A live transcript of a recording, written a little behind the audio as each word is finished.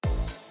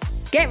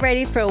Get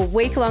ready for a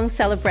week-long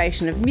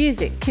celebration of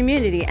music,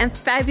 community and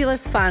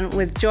fabulous fun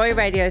with Joy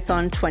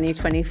Radiothon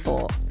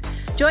 2024.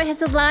 Joy has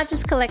the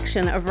largest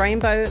collection of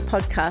rainbow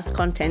podcast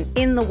content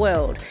in the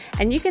world,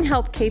 and you can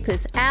help keep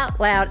us out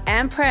loud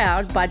and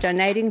proud by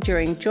donating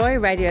during Joy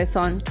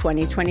Radiothon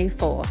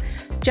 2024.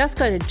 Just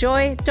go to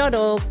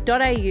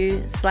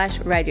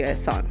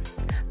joy.org.au/radiothon.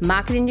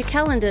 Mark it in your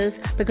calendars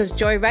because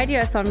Joy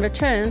Radiothon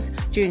returns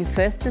June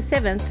 1st to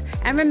 7th,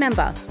 and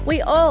remember,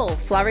 we all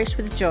flourish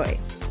with joy.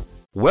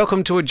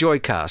 Welcome to a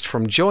Joycast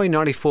from Joy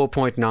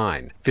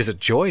 94.9. Visit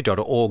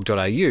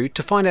joy.org.au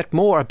to find out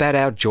more about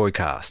our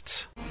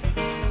Joycasts.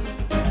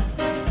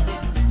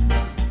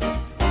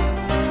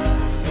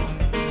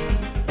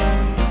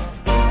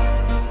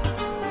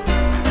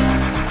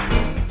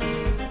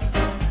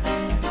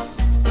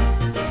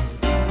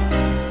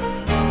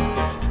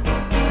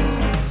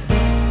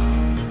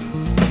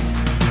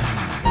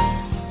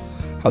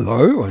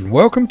 Hello and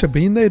welcome to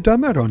Been There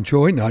Done That on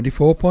Joy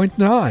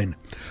 94.9.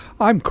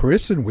 I'm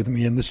Chris, and with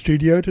me in the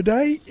studio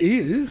today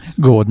is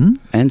Gordon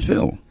and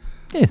Phil.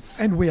 Yes.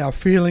 And we are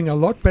feeling a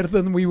lot better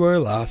than we were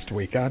last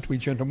week, aren't we,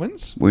 gentlemen?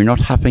 We're not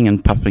huffing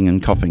and puffing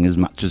and coughing as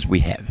much as we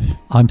have.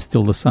 I'm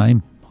still the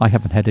same. I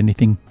haven't had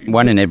anything.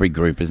 One in every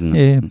group, isn't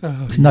Yeah.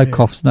 it? No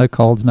coughs, no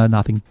colds, no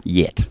nothing.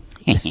 Yet.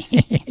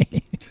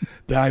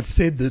 They've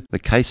said that The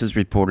cases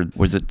reported,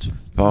 was it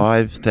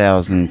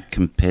 5,000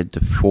 compared to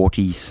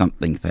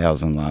 40-something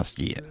thousand last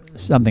year?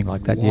 Something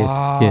like that.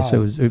 Wow. Yes. It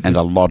was. And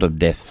a lot of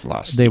deaths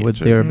last year.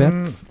 There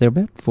were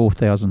about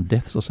 4,000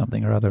 deaths or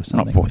something or other. Or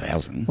something. Not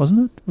 4,000. Wasn't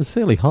it? It was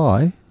fairly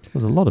high. It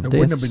was a lot of it deaths.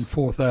 wouldn't have been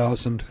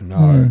 4,000,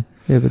 no.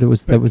 Yeah, but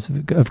that was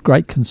of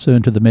great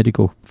concern to the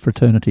medical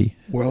fraternity.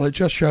 Well, it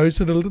just shows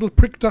that a little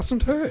prick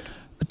doesn't hurt.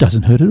 It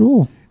doesn't hurt at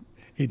all.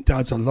 It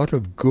does a lot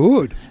of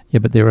good. Yeah,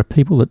 but there are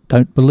people that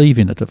don't believe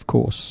in it, of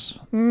course.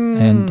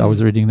 And I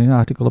was reading an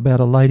article about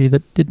a lady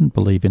that didn't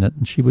believe in it,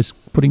 and she was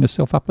putting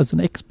herself up as an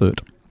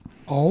expert.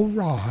 All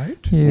right.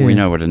 Yeah. We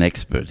know what an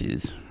expert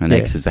is. An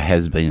ex is a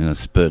has-been and a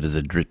spurt is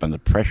a drip under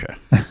pressure.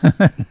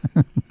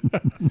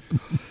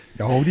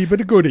 Oldie but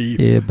a goodie.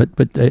 Yeah, but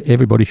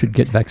everybody should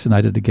get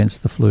vaccinated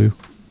against the flu.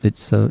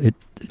 It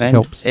And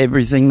helps.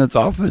 everything that's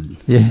offered.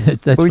 Yeah,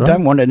 that's We right.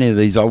 don't want any of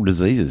these old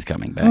diseases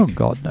coming back. Oh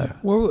God, no.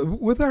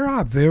 Well, there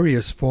are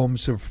various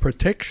forms of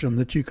protection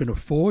that you can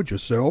afford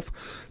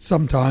yourself.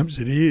 Sometimes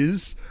it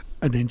is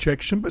an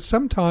injection, but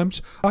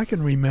sometimes I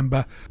can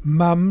remember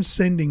Mum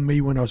sending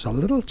me when I was a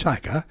little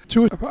chacker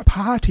to a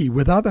party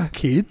with other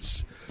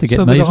kids To get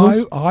so measles?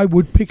 that I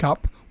would pick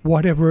up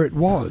whatever it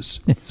was.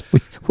 Yes,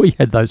 we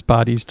had those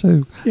parties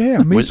too. Yeah,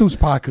 measles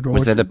packet.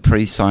 Was that a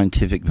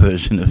pre-scientific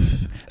version of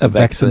a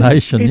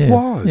Vaccination. It yeah.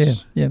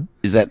 was. Yeah.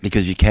 Is that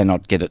because you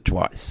cannot get it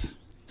twice?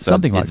 So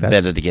Something like it's that.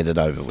 better to get it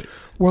over with.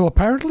 Well,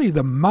 apparently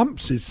the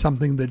mumps is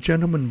something that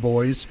gentlemen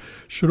boys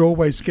should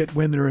always get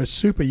when they're a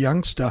super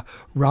youngster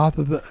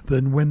rather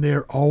than when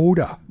they're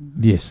older.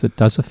 Yes, it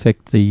does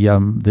affect the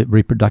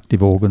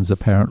reproductive organs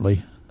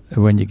apparently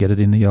when you get it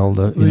in the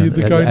older. The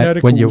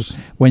gonaticals.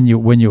 When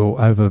you're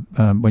over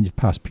when you've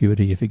passed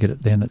puberty, if you get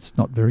it then, it's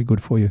not very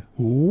good for you.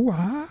 Ooh,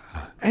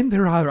 And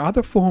there are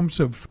other forms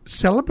of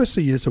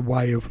celibacy as a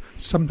way of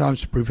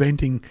sometimes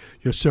preventing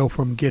yourself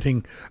from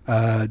getting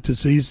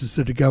diseases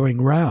that are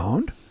going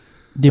round.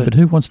 Yeah, but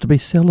who wants to be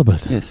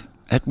celibate? Yes.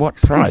 At what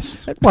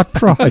price? At what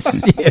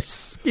price?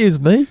 Yes. Excuse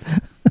me.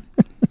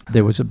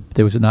 There was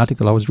an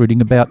article I was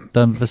reading about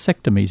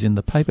vasectomies in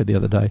the paper the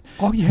other day.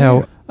 Oh, yeah.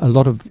 How a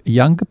lot of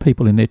younger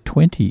people in their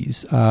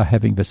 20s are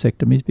having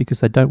vasectomies because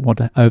they don't want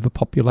to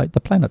overpopulate the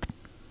planet.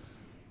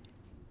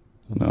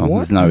 Well, What?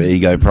 there's no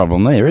ego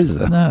problem there, is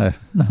there? No.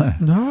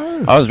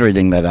 No. I was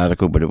reading that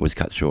article, but it was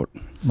cut short.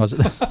 Was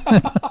it?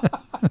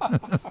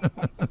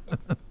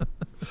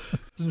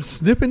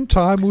 Snip in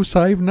time will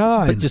save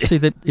 9. But you see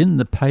that in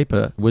the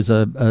paper was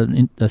a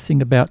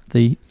thing about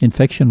the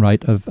infection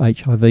rate of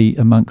HIV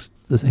amongst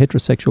the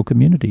heterosexual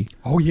community.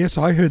 Oh, yes,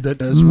 I heard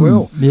that as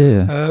well.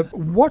 Yeah.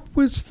 What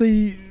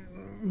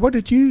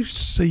did you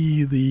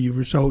see the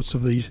results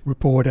of the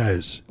report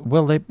as?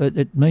 Well,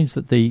 it means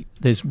that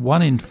there's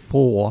 1 in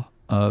 4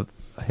 of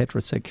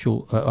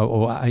heterosexual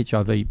or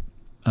HIV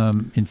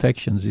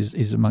infections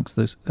is amongst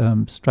the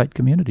straight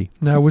community.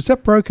 Now, was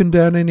that broken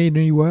down in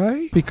any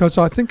way? Because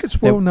I think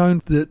it's well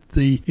known that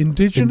the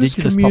indigenous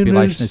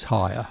population is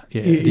higher.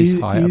 Yeah, it is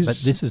higher. is- But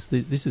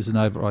this is an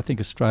over. I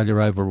think Australia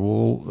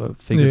overall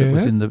figure that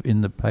was in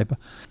the paper.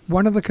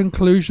 One of the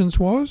conclusions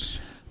was?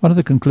 One of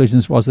the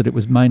conclusions was that it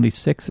was mainly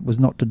sex. It was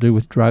not to do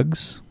with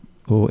drugs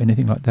or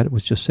anything like that. It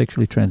was just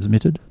sexually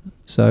transmitted.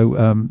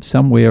 So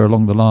somewhere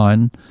along the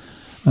line,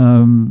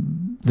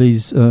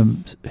 these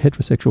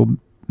heterosexual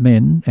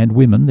men and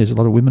women, there's a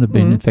lot of women have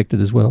been infected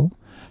as well,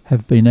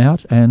 have been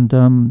out and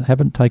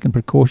haven't taken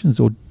precautions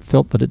or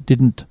felt that it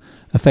didn't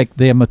affect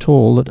them at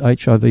all, that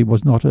HIV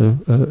was not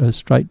a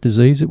straight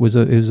disease. It was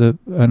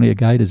only a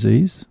gay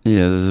disease.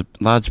 Yeah, there's a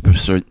large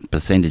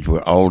percentage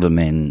were older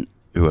men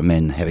who are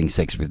men having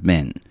sex with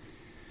men.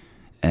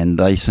 And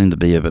they seem to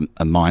be of a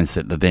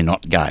mindset that they're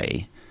not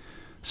gay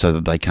so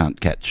that they can't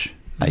catch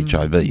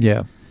HIV.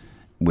 Yeah.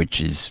 Which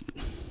is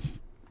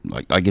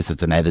like, I guess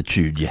it's an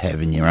attitude you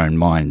have in your own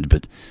mind,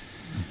 but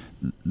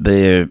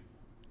they're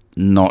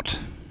not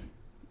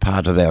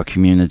part of our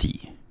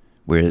community,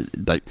 where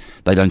they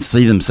don't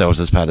see themselves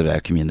as part of our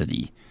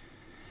community,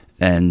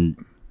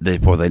 and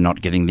therefore they're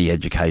not getting the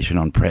education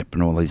on PrEP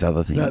and all these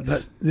other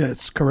things.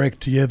 That's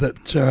correct, yeah,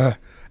 that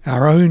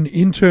our own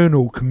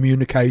internal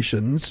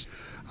communications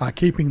are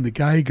keeping the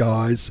gay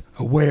guys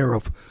aware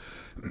of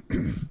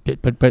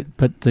but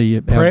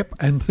the PrEP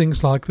and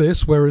things like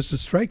this, whereas the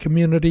straight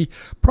community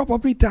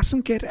probably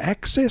doesn't get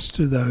access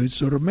to those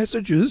sort of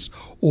messages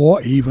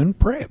or even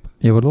PrEP.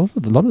 Yeah, well,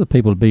 a lot of the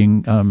people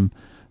being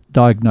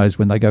diagnosed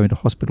when they go into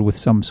hospital with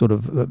some sort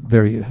of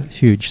very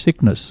huge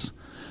sickness,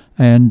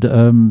 and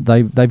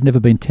they've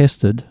never been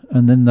tested,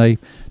 and then they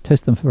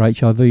test them for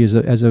HIV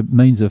as a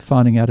means of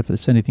finding out if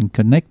there's anything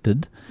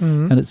connected,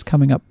 and it's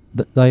coming up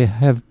that they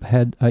have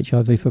had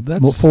HIV for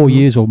 4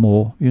 years or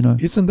more, you know.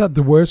 Isn't that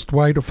the worst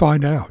way to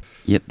find out?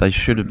 Yet they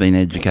should have been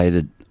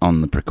educated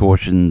on the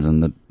precautions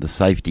and the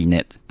safety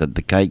net that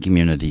the gay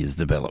community has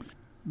developed.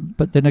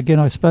 But then again,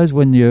 I suppose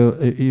when you're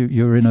in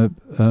you're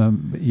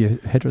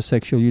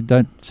heterosexual, you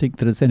don't think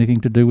that it's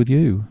anything to do with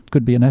you. It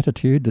could be an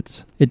attitude.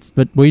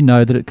 But we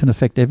know that it can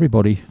affect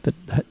everybody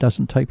that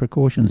doesn't take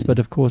precautions. But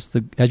of course,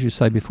 as you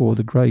say before,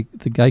 the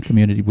gay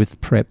community with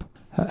PrEP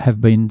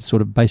have been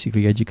sort of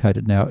basically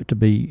educated now to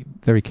be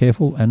very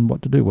careful and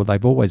what to do. Well,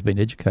 they've always been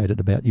educated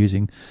about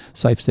using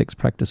safe sex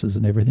practices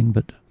and everything.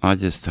 But I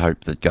just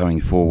hope that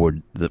going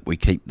forward that we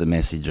keep the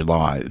message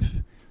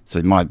alive.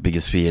 So my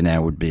biggest fear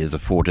now would be, as a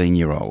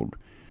 14-year-old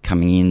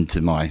coming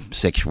into my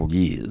sexual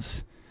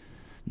years,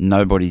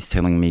 nobody's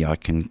telling me I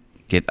can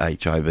get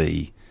HIV,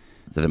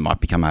 that it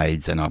might become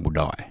AIDS and I will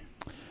die.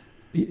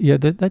 Yeah,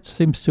 that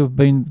seems to have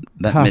been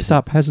passed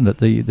up, hasn't it?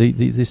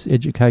 This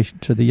education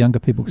to the younger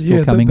people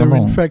still coming along. Yeah,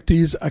 there in fact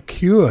is a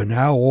cure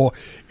now, or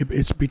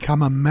it's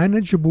become a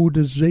manageable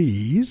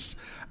disease,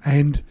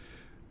 and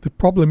the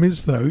problem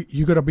is, though,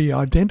 you've got to be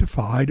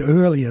identified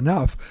early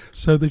enough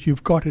so that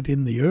you've got it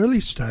in the early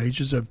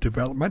stages of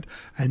development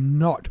and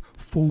not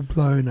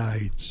full-blown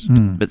AIDS.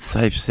 But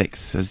safe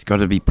sex has got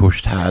to be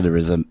pushed harder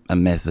as a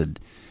method,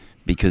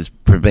 because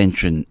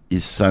prevention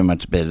is so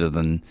much better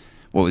than...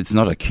 Well, it's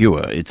not a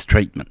cure, it's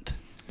treatment.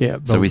 Yeah,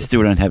 so we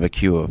still don't have a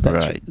cure for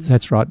AIDS.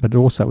 That's right, but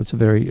also it's a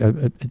very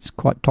it's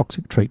quite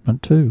toxic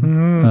treatment too,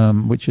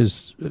 which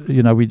is,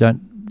 you know,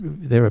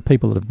 there are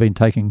people that have been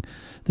taking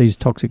these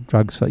toxic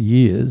drugs for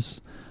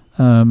years.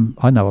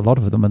 I know a lot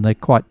of them, and they're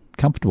quite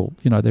comfortable.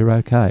 You know, they're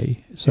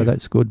okay, so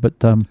that's good. But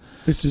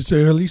this is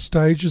early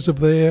stages of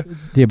the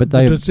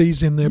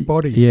disease in their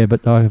body. Yeah,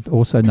 but I have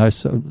also know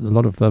a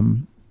lot of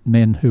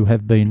men who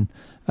have been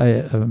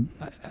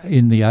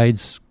in the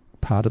AIDS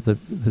part of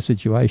the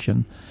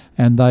situation,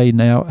 and they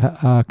now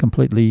are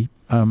completely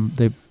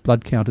their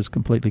blood count is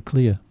completely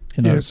clear.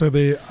 You know, so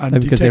they're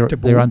undetectable. Because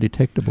they're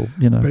undetectable,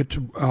 you know. But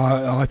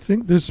I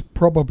think there's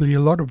probably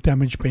a lot of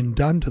damage been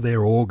done to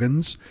their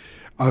organs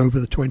over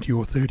the 20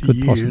 or 30 Could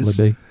years.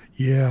 possibly be.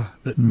 Yeah,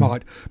 that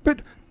might. But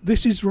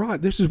this is right.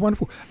 This is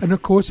wonderful. And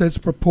of course, as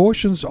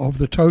proportions of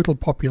the total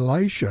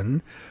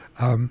population,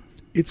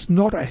 it's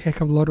not a heck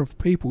of a lot of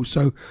people.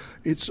 So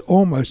it's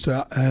almost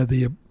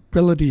the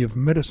ability of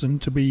medicine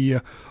to be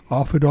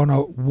offered on a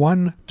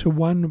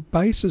one-to-one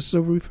basis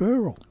of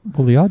referral.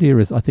 Well, the idea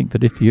is, I think,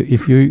 that if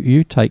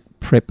you take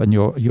PrEP and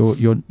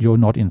you're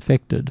not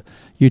infected,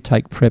 you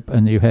take PrEP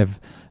and you have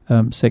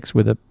sex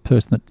with a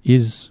person that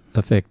is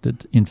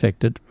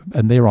infected,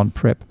 and they're on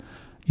PrEP,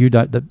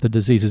 the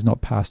disease is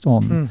not passed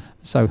on.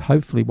 So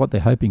hopefully, what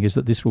they're hoping is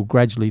that this will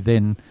gradually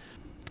then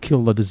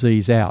kill the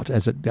disease out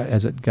as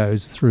it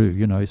goes through,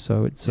 you know.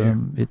 So it's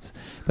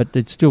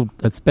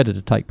better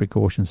to take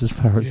precautions as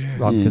far as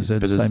I'm concerned.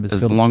 But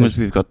as long as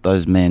we've got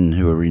those men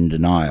who are in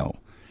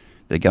denial,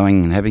 they're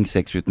going and having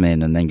sex with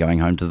men and then going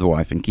home to the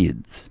wife and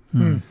kids.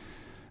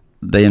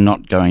 They're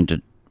not going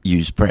to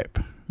use PrEP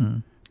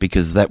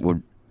because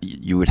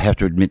you would have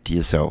to admit to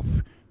yourself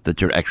that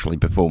you're actually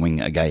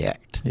performing a gay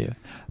act. Yeah,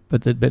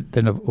 but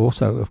then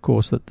also, of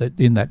course, that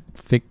in that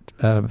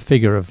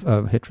figure of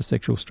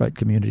heterosexual straight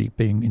community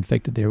being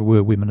infected, there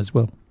were women as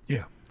well.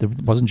 Yeah. There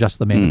wasn't just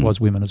the men, it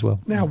was women as well.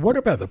 Now, what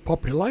about the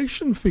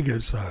population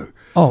figures, though?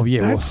 Oh,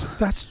 yeah.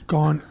 That's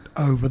gone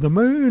over the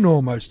moon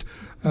almost.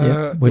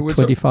 We're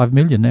 25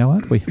 million now,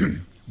 aren't we?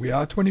 We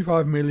are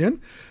 25 million,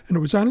 and it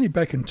was only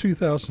back in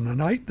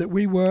 2008 that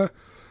we were...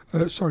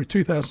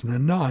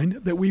 2009,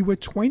 that we were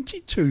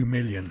 22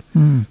 million.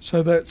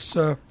 So that's...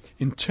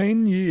 in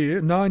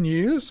 9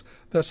 years,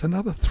 that's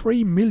another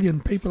 3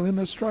 million people in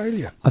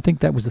Australia. I think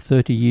that was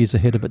 30 years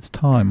ahead of its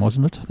time,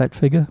 wasn't it, that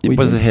figure? It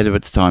was ahead of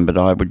its time, but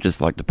I would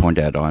just like to point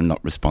out I'm not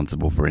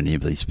responsible for any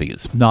of these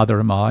figures. Neither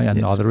am I, and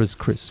neither is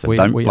Chris. So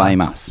don't blame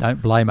us.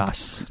 Don't blame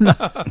us.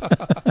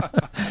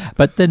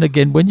 But then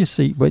again, when you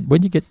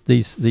get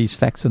these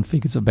facts and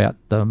figures about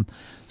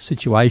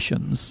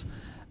situations,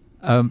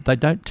 they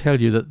don't tell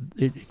you that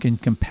in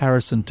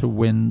comparison to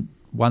when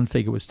one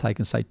figure was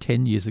taken, say,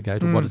 10 years ago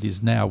to what it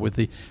is now, with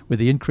the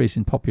increase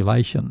in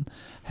population,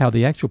 how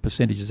the actual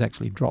percentage has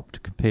actually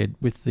dropped compared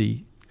with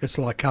the It's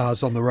like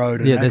cars on the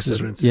road and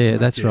accidents.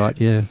 That's right.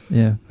 Yeah.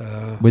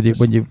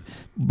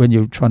 When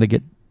you're trying to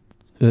get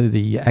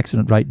the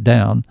accident rate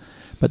down,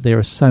 but there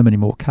are so many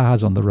more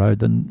cars on the road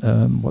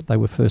than what they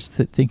were first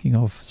thinking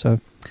of.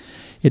 So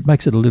it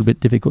makes it a little bit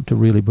difficult to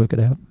really work it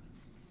out.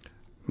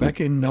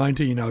 Back in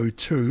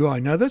 1902, I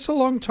know that's a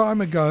long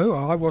time ago.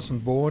 I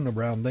wasn't born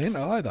around then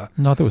either.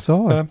 Neither was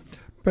I.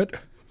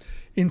 But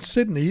in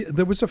Sydney,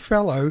 there was a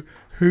fellow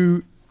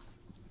who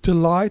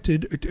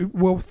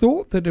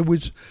thought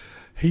that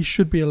he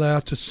should be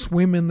allowed to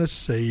swim in the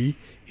sea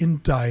in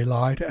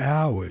daylight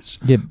hours.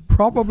 Yep.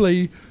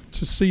 Probably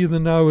to see the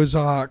Noah's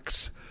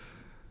Arks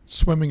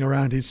swimming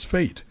around his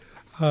feet.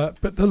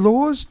 But the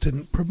laws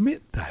didn't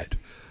permit that.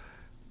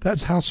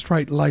 That's how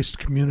straight-laced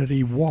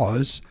community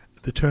was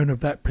at the turn of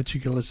that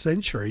particular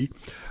century.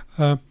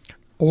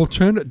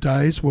 Alternate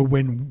days were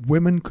when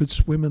women could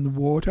swim in the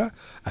water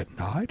at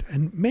night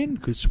and men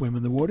could swim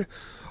in the water.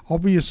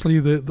 Obviously,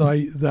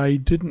 they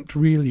didn't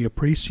really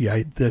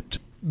appreciate that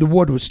the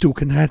water was still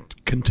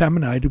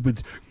contaminated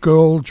with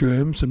girl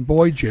germs and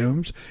boy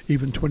germs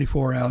even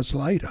 24 hours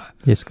later.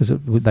 Yes, because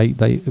it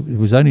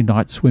was only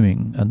night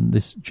swimming, and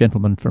this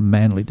gentleman from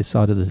Manly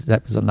decided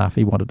that was enough.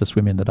 He wanted to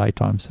swim in the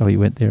daytime, so he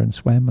went there and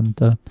swam,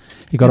 and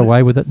he got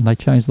away with it, and they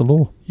changed the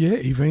law. Yeah,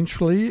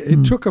 eventually.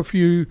 It took a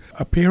few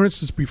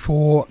appearances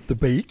before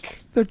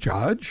the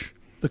judge,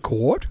 the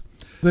court,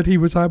 that he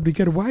was able to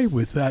get away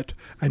with that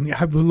and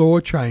have the law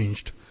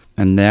changed.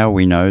 And now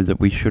we know that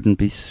we shouldn't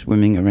be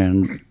swimming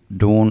around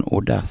dawn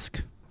or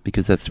dusk,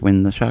 because that's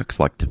when the sharks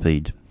like to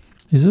feed.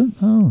 Is it?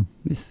 Oh.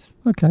 Yes.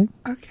 Okay.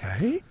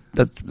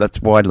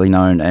 That's widely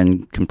known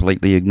and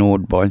completely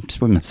ignored by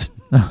swimmers.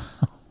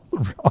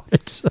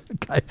 Right.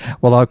 Okay.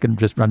 Well, I can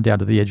just run down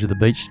to the edge of the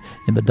beach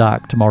in the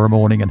dark tomorrow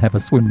morning and have a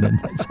swim then.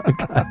 That's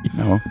okay.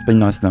 Oh, well, it's been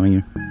nice knowing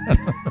you.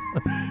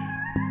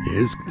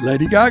 Here's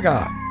Lady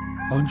Gaga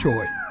on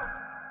Joy.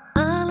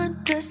 I'll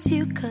undress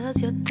you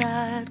 'cause you're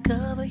tired,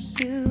 cover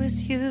you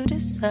as you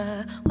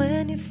desire.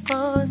 When you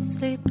fall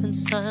asleep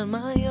inside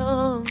my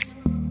arms,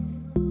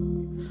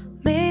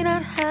 may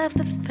not have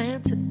the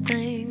fancy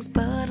things,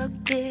 but I'll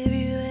give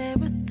you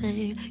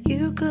everything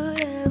you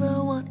could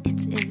ever want.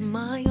 It's in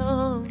my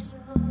arms.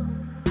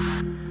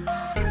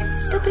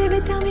 So baby,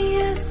 tell me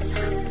yes,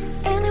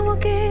 and I will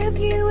give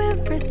you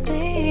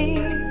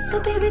everything. So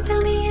baby,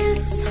 tell me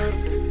yes,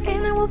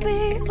 and I will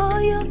be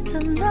all yours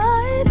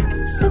tonight.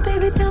 So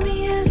baby, tell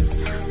me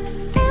yes,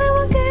 and I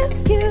will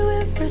give you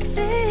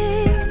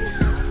everything.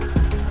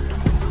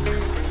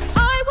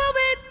 I will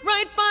be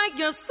right by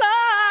your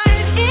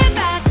side if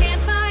I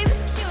can't find the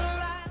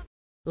cure.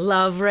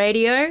 Love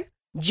radio?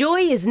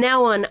 Joy is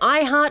now on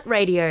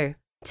iHeartRadio.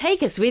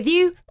 Take us with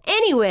you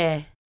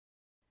anywhere.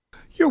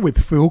 You're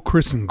with Phil,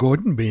 Chris and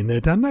Gordon. Been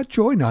there, done that.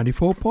 Joy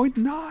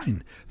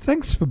 94.9.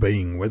 Thanks for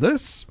being with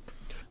us.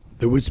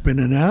 There has been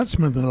an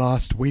announcement in the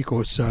last week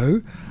or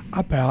so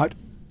about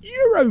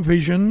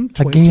Eurovision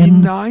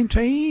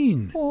 2019.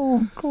 Again?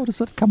 Oh, God, is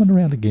that coming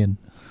around again?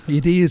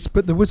 It is,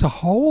 but there was a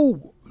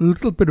whole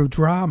little bit of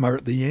drama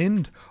at the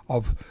end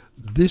of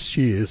this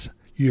year's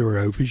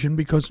Eurovision,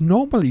 because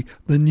normally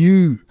the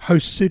new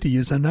host city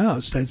is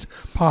announced as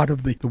part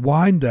of the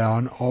wind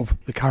down of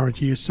the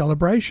current year's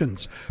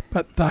celebrations.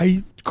 But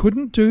they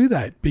couldn't do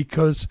that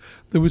because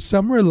there was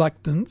some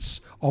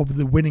reluctance of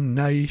the winning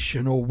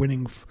nation or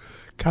winning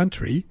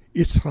country,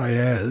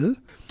 Israel,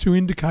 to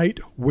indicate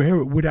where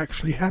it would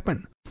actually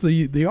happen.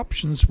 The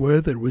options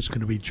were that it was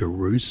going to be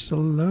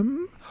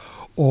Jerusalem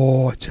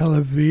or Tel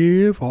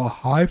Aviv or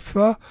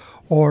Haifa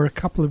or a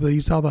couple of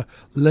these other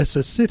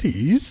lesser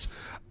cities.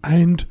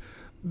 And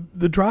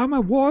the drama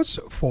was,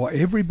 for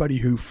everybody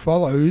who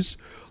follows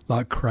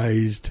like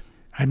crazed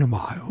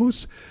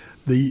animals,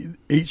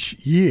 each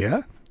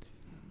year,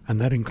 and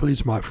that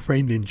includes my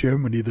friend in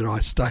Germany that I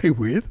stay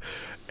with,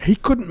 he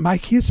couldn't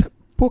make his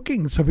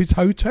bookings of his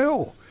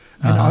hotel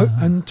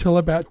until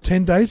about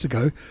 10 days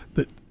ago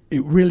that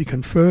it really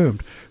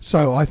confirmed.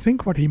 So I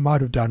think what he might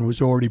have done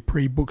was already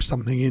pre-booked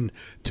something in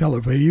Tel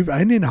Aviv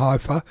and in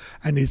Haifa,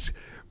 and is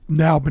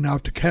now been able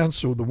to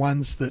cancel the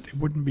ones that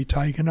wouldn't be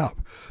taken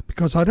up,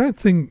 because I don't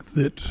think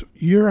that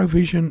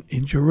Eurovision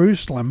in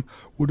Jerusalem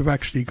would have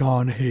actually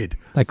gone ahead.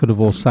 They could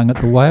have all sung at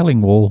the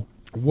Wailing Wall.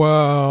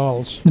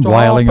 Well, stop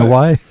wailing it.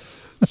 away.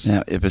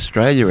 Now, if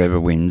Australia ever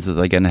wins, are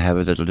they going to have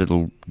it at a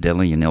little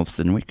deli in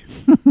Elsternwick?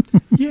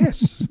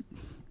 Yes,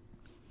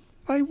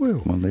 they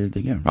will. Well, there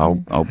you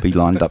go. I'll be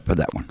lined up for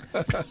that one.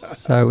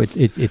 So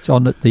it's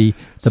on at the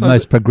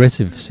most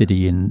progressive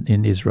city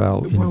in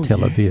Israel, in Tel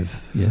Aviv.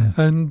 Yeah.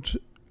 And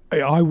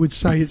I would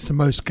say it's the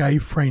most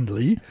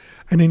gay-friendly.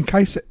 And in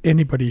case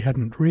anybody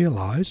hadn't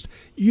realised,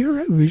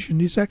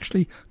 Eurovision is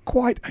actually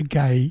quite a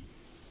gay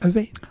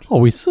event.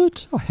 Oh, is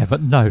it? I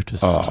haven't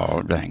noticed.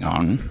 Oh, hang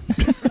on.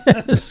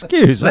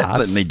 Excuse us.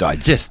 Let me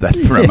digest that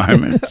for a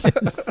moment.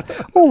 Yes.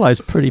 All those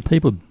pretty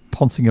people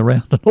poncing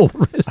around and all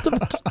the rest of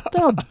it.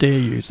 How dare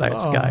you say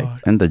it's gay?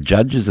 And the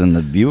judges and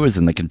the viewers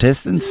and the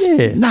contestants?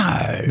 Yeah.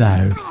 No.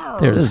 No.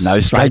 There's no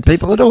straight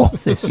people at all.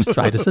 They're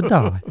straight as a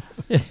die.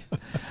 Yeah.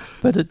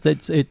 But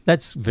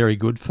that's very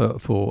good for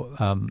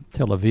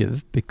Tel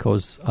Aviv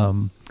because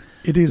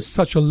it is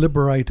such a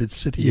liberated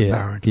city,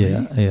 apparently.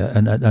 Yeah,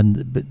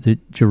 and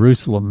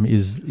Jerusalem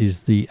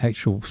is the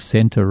actual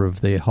centre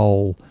of their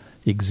whole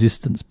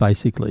existence,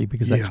 basically,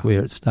 because that's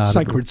where it started.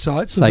 Sacred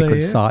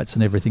sites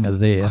and everything are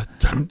there. I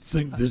don't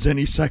think there's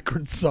any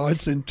sacred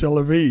sites in Tel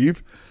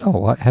Aviv.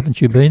 Oh, haven't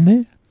you been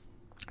there?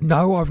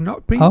 No, I've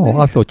not been there.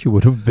 Oh, I thought you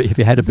would have been. If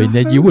you had been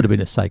there, you would have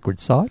been a sacred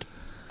site.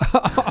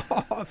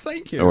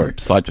 Thank you. Or a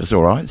sight for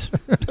sore eyes.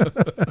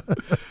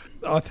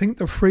 I think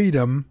the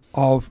freedom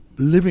of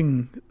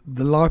living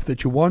the life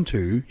that you want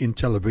to in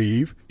Tel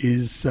Aviv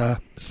is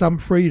some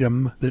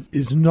freedom that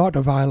is not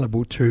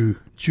available to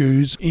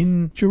Jews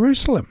in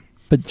Jerusalem.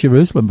 But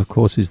Jerusalem, of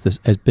course, is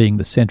as being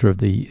the centre of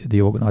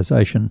the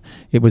organisation.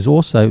 It was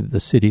also the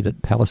city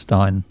that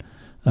Palestine,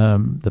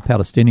 the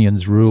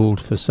Palestinians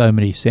ruled for so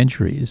many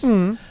centuries.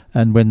 And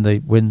when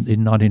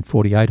in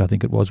 1948, I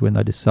think it was, when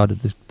they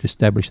decided to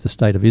establish the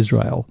State of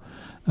Israel,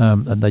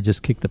 and they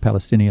just kicked the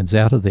Palestinians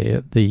out of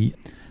there,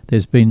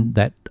 there's been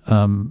that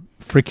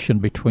friction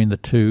between the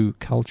two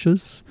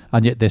cultures,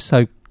 and yet they're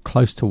so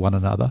close to one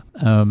another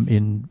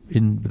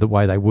in the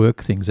way they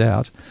work things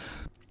out.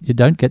 You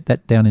don't get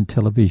that down in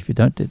Tel Aviv.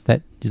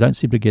 You don't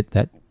seem to get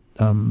that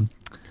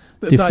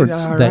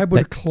difference. They are able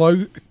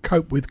to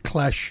cope with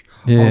clash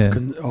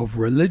of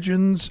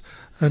religions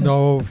and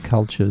of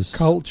cultures.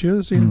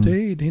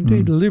 Indeed.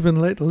 Live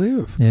and let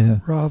live,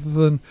 rather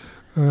than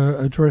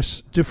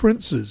address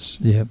differences.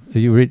 Yeah,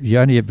 you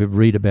only ever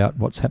read about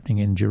what's happening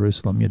in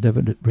Jerusalem. You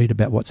never read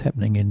about what's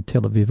happening in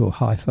Tel Aviv or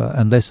Haifa,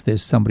 unless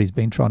somebody's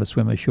been trying to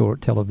swim ashore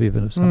at Tel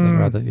Aviv or something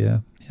or other. Yeah.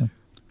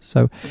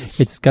 So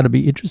it's going to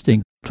be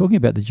interesting. Talking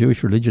about the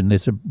Jewish religion,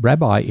 there's a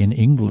rabbi in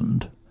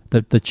England,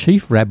 the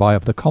chief rabbi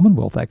of the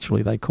Commonwealth,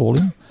 actually, they call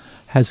him,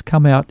 has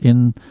come out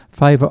in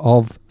favour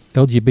of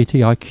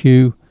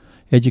LGBTIQ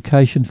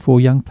education for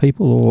young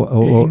people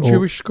or in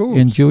Jewish schools.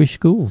 In Jewish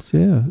schools,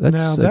 yeah.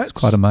 That's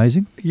quite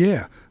amazing.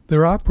 Yeah.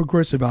 There are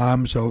progressive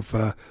arms of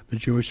the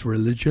Jewish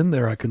religion.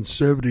 There are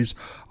conservatives,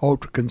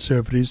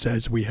 ultra-conservatives,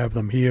 as we have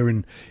them here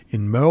in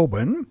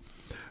Melbourne.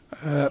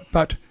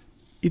 But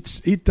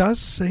it does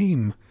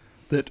seem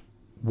that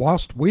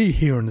whilst we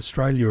here in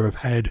Australia have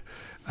had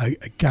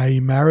gay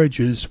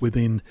marriages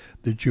within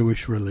the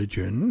Jewish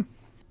religion,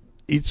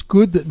 it's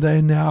good that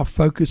they're now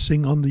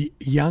focusing on the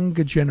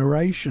younger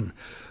generation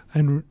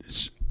and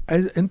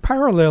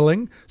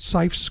paralleling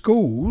safe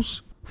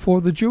schools for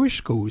the Jewish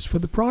schools, for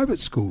the private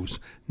schools.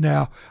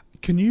 Now,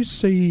 can you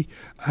see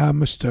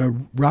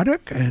Mr.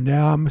 Ruddock and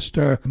now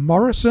Mr.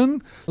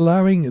 Morrison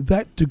allowing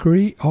that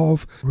degree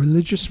of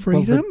religious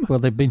freedom? Well,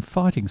 they've been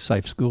fighting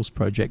safe schools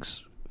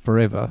projects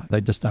forever.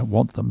 They just don't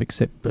want them,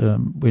 except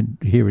when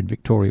here in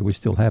Victoria we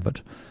still have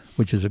it,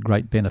 which is a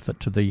great benefit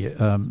to the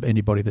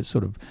anybody that's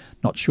sort of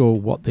not sure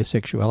what their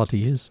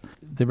sexuality is.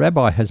 The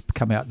rabbi has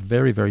come out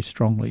very, very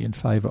strongly in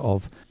favour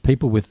of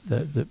people with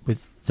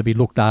to be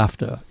looked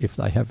after if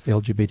they have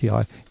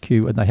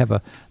LGBTIQ, and they have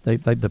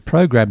the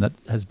program that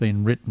has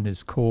been written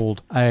is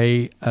called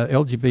the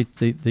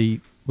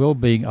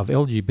Wellbeing of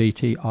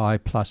LGBTI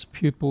plus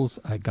Pupils,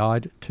 a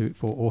guide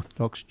for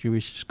Orthodox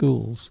Jewish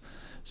schools.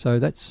 So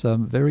that's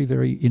very,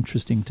 very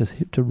interesting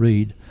to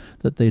read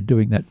that they're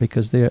doing that,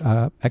 because there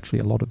are actually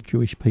a lot of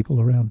Jewish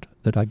people around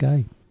that are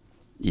gay.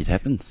 It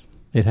happens.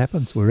 It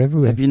happens. We're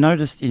everywhere. Have you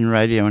noticed in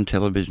radio and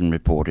television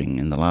reporting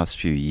in the last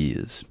few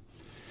years,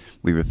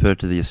 we refer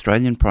to the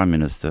Australian Prime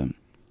Minister,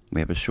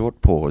 we have a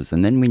short pause,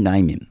 and then we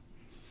name him,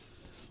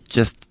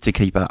 just to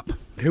keep up.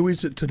 Who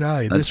is it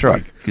today? That's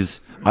right, because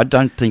I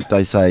don't think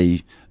they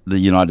say the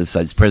United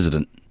States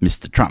President,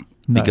 Mr. Trump.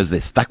 No. Because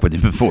they're stuck with him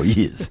for 4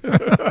 years.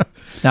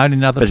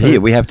 But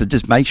here we have to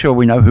just make sure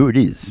we know who it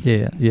is.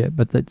 Yeah,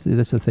 but that's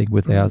the thing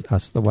with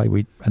us, the way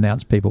we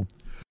announce people.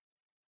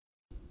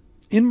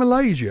 In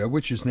Malaysia,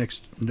 which is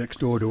next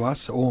door to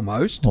us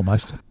almost,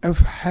 have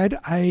had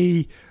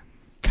a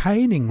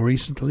caning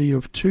recently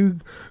of two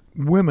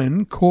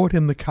women caught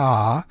in the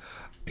car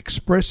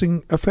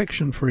expressing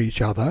affection for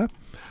each other.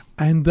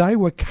 And they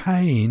were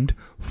caned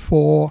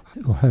for...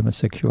 Or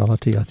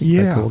homosexuality, I think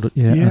they called it.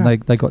 Yeah.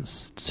 And they got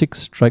 6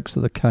 strokes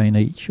of the cane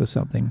each or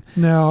something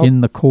in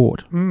the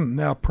court.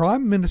 Now,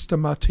 Prime Minister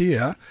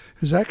Mahathir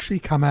has actually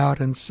come out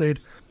and said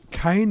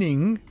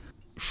caning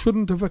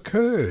shouldn't have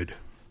occurred.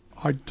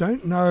 I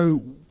don't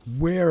know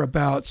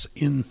whereabouts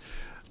in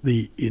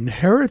the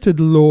inherited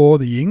law,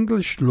 the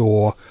English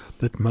law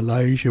that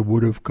Malaysia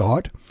would have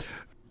got,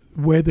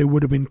 where there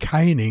would have been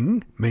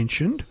caning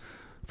mentioned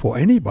for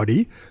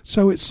anybody.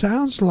 So it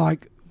sounds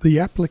like the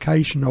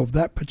application of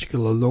that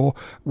particular law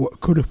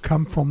could have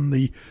come from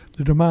the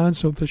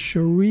demands of the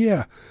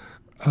Sharia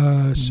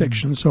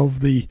sections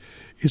of the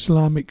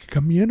Islamic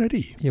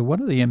community. Yeah,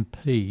 one of the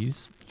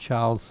MPs,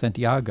 Charles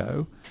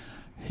Santiago,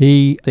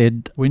 he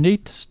said, we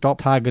need to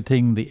stop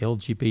targeting the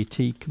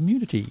LGBT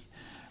community.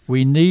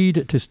 We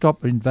need to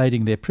stop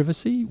invading their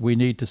privacy. We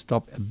need to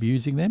stop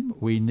abusing them.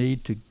 We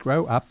need to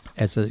grow up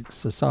as a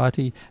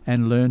society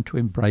and learn to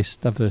embrace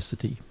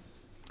diversity.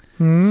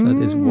 So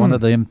there's one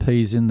of the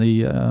MPs in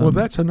the... well,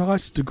 that's a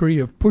nice degree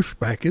of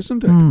pushback,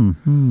 isn't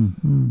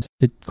it?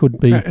 It could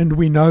be... And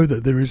we know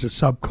that there is a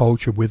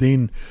subculture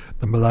within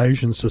the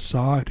Malaysian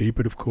society,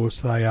 but of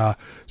course they are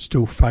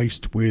still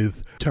faced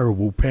with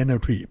terrible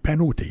penalties.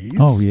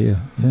 Oh, yeah.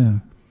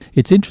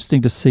 It's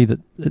interesting to see that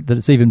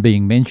it's even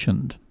being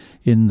mentioned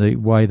in the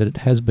way that it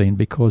has been,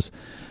 because...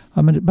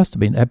 I mean, it must have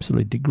been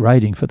absolutely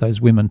degrading for those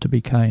women to be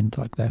caned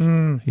like that.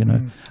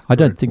 I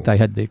don't think they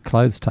had their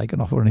clothes taken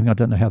off or anything. I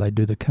don't know how they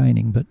do the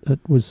caning, but it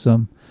was.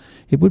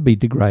 It would be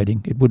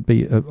degrading. It would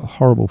be a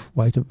horrible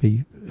way to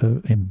be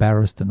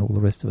embarrassed and all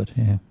the rest of it.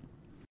 Yeah.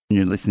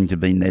 You're listening to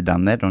Been There,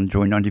 Done That on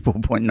Joy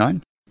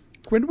 94.9.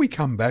 When we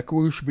come back,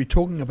 we should be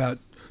talking about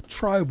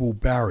tribal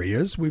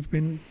barriers. We've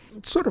been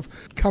sort of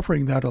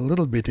covering that a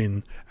little bit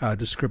in our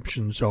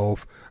descriptions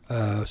of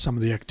some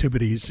of the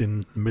activities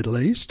in the Middle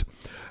East,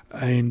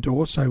 and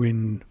also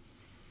in,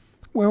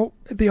 well,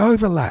 the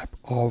overlap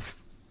of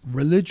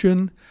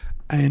religion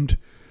and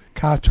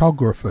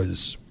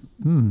cartographers.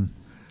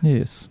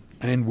 Yes.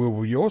 And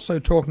we'll be also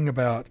talking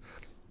about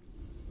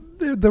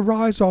the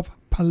rise of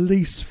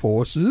police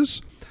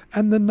forces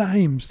and the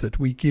names that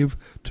we give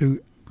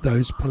to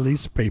those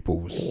police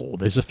peoples. Oh,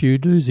 there's a few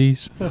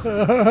doozies.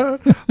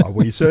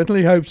 We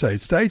certainly hope so.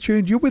 Stay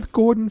tuned. You're with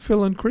Gordon,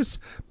 Phil and Chris.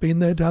 Been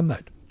there, done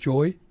that.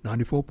 Joy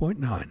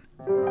 94.9.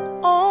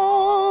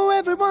 Oh,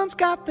 everyone's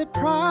got their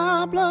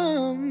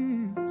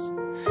problems.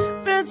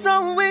 There's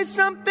always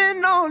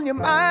something on your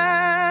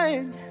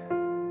mind.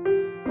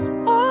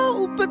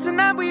 Oh, but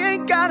tonight we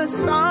ain't gotta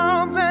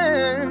solve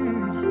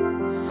them.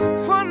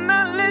 For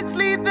now, let's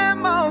leave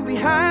them all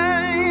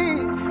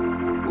behind.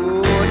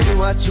 Oh, do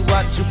what you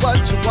want. Do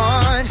what you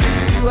want.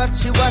 Do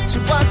what you want. Do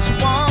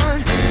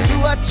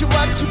what you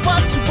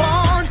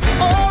want.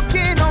 Oh,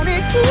 get on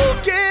it. Ooh,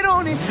 get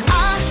on it.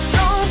 I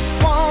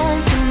don't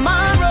want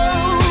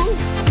tomorrow.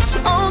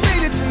 Oh,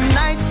 baby,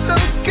 tonight's so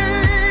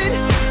good.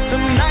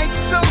 Tonight's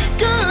so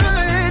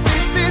good.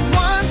 This is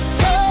one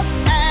tough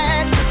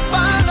act to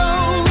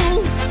follow.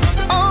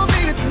 Oh,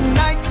 baby,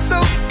 tonight's so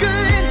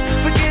good.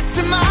 Forget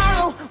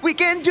tomorrow. We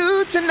can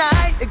do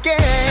tonight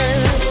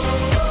again.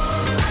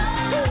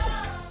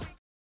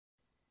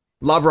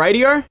 Love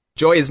radio?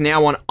 Joy is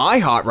now on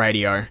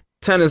iHeartRadio.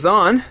 Turn us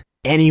on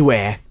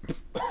anywhere.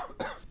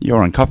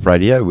 You're on Cop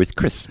Radio with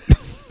Chris.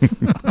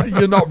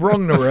 You're not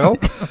wrong, Narelle.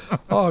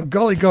 Oh,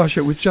 golly gosh,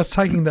 it was just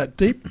taking that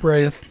deep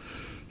breath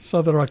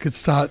so that I could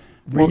start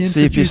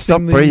reintroducing See, if you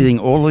stop breathing,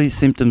 all these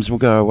symptoms will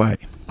go away.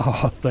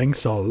 Oh,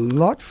 thanks a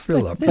lot,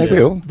 Philip.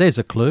 There's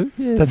a clue.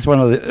 Yeah. That's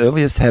one of the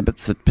earliest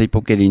habits that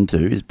people get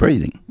into is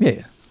breathing.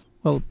 Yeah.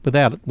 Well,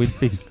 without it, we'd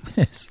be...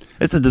 Yes.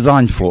 It's a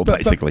design flaw,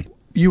 basically. But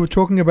you were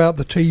talking about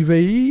the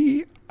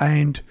TV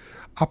and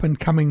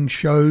up-and-coming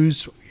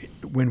shows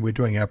when we're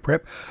doing our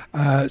prep.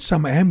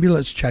 Some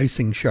ambulance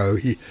chasing show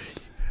here.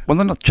 Well,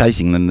 they're not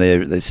chasing them.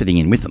 They're sitting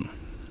in with them,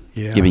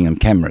 giving them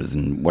cameras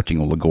and watching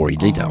all the gory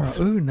details.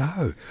 Oh,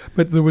 no.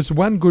 But there was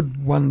one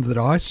good one that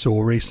I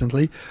saw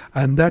recently,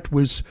 and that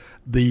was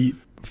the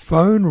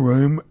phone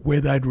room where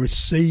they'd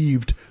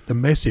received the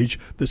message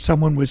that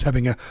someone was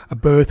having a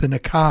birth in a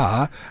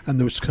car and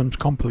there was some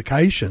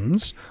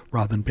complications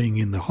rather than being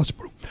in the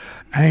hospital.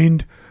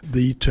 And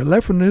the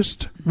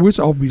telephonist was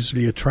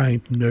obviously a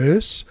trained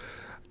nurse,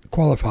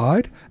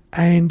 qualified,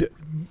 and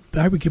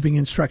they were giving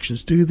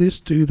instructions, do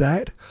this, do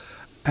that,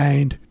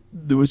 and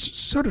there was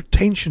sort of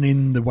tension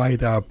in the way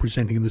they were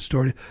presenting the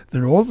story.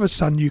 Then all of a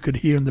sudden you could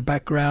hear in the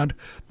background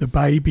the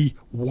baby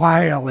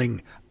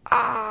wailing,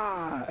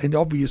 and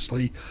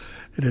obviously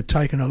it had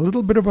taken a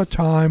little bit of a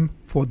time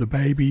for the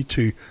baby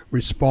to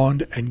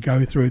respond and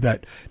go through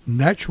that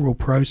natural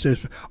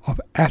process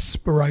of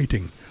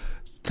aspirating.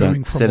 So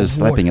instead of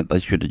slapping it, they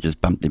should have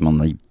just bumped him on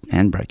the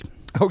handbrake.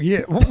 Oh,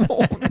 yeah.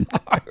 Oh,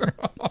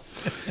 no.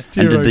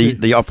 And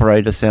did the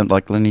operator sound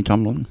like Lenny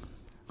Tomlin?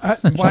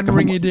 One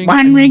ringy-ding.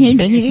 One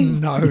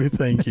ringy-ding. No,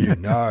 thank you.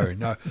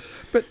 No.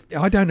 But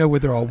I don't know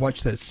whether I'll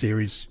watch that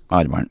series.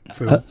 I won't.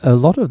 A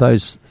lot of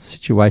those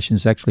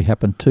situations actually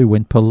happen too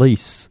when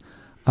police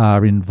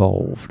are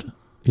involved.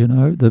 You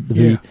know,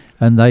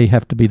 and they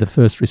have to be the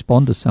first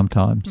responders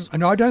sometimes.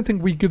 And I don't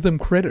think we give them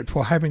credit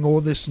for having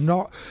all this,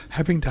 not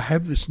having to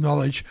have this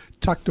knowledge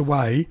tucked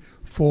away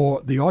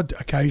for the odd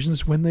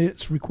occasions when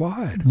it's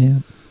required. Yeah.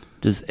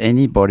 Does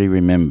anybody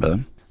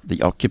remember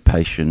the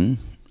occupation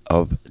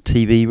of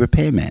TV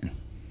repairman?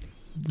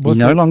 He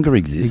no longer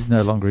exists. He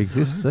no longer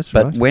exists, that's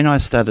right. But when I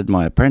started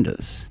my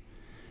apprentice,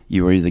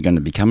 you were either going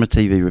to become a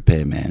TV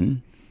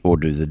repairman or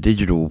do the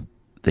digital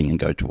thing and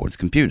go towards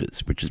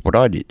computers, which is what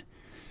I did.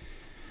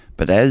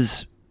 But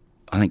as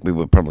I think we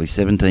were probably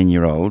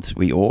 17-year-olds,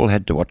 we all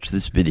had to watch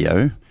this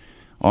video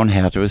on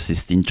how to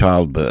assist in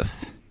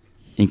childbirth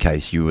in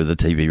case you were the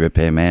TV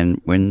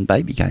repairman when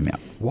baby came out.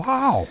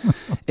 Wow.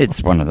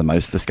 It's one of the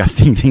most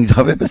disgusting things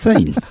I've ever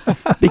seen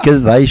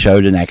because they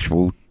showed an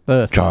actual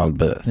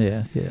childbirth.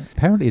 Yeah.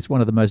 Apparently it's one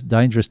of the most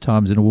dangerous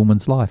times in a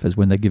woman's life is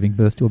when they're giving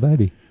birth to a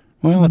baby.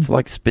 Well, it's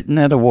like spitting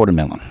out a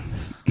watermelon.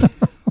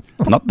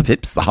 Not the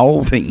pips, the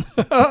whole thing.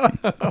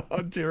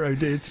 Oh dear,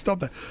 stop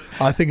that.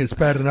 I think it's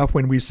bad enough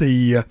when we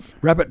see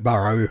rabbit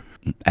burrow.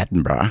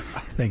 Attenborough.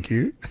 Thank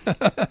you.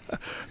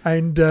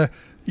 And it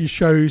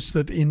shows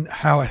that in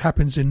how it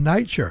happens in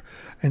nature.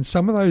 And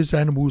some of those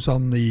animals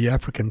on the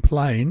African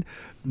plain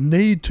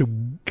need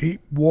to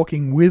keep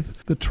walking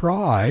with the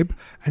tribe,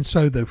 and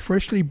so the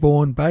freshly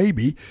born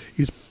baby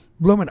is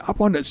blooming up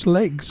on its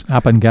legs.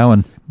 Up and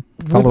going,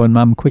 following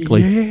mum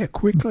quickly. Yeah,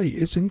 quickly.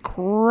 It's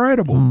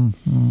incredible.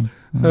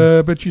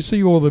 But you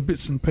see all the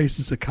bits and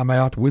pieces that come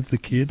out with the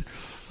kid,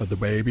 or the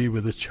baby,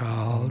 with the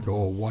child,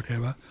 or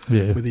whatever,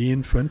 with the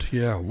infant.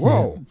 Yeah,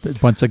 whoa. Yeah.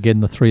 But once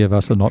again, the three of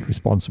us are not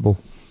responsible.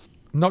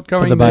 Not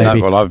going the there. baby.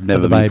 No, well, I've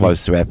never been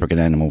close to African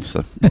animals.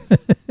 So.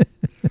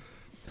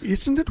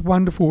 Isn't it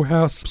wonderful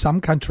how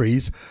some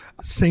countries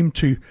seem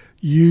to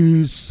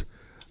use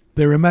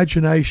their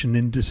imagination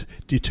in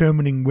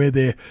determining where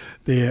their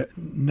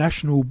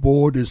national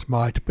borders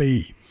might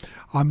be?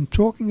 I'm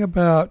talking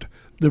about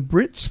the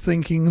Brits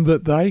thinking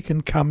that they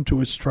can come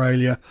to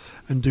Australia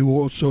and do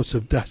all sorts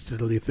of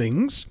dastardly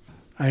things,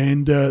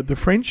 and the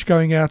French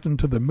going out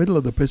into the middle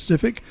of the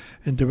Pacific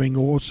and doing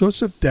all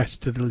sorts of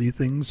dastardly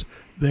things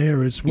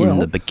there as well. In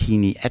the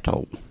Bikini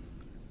Atoll.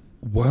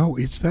 Well,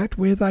 is that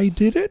where they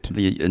did it?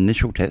 The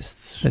initial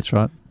tests. That's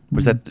right.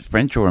 Was that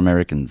French or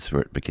Americans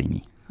were at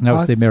Bikini? No,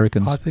 it's the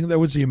Americans. I think that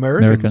was the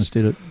Americans. Americans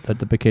did it at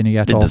the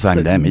Bikini Atoll. Did the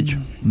same damage.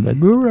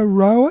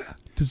 Mururoa?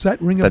 Does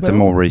that ring a bell? That's a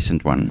more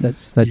recent one.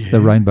 That's the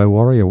Rainbow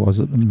Warrior,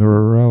 was it?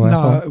 Mururoa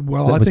Atoll? No,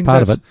 well, that I was think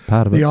part that's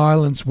of it. The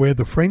islands where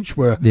the French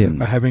were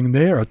having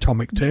their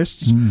atomic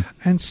tests,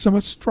 and some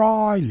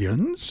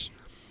Australians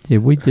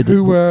we did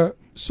who were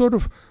sort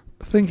of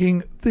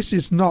thinking this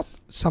is not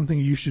something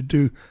you should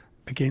do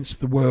against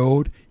the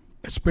world,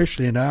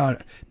 especially in our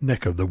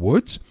neck of the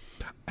woods.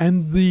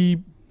 And the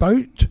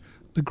boat,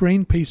 the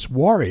Greenpeace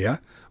Warrior,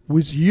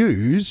 was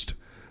used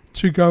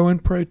to go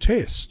and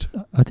protest.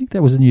 I think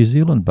that was a New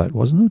Zealand boat,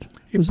 wasn't it?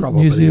 It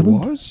probably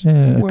was.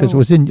 Yeah, because it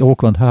was in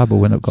Auckland Harbour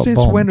when it got bombed.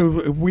 Since when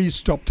have we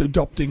stopped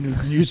adopting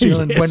New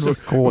Zealand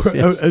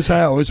as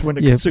ours when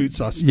it suits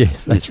us?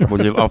 Yes, that's right.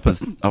 Well, you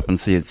often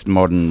see its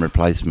modern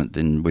replacement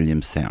in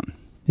Williamstown.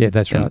 Yeah,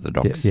 that's right. At the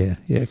docks. Yeah,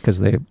 because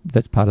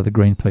that's part of the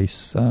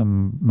Greenpeace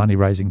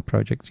money-raising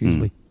projects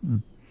usually.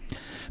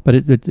 But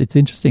it's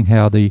interesting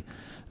how the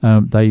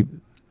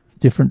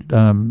different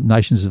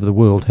nations of the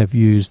world have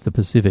used the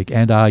Pacific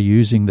and are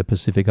using the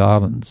Pacific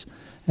Islands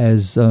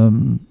as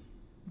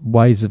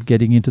ways of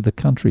getting into the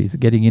countries,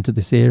 getting into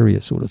this area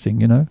sort of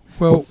thing, you know?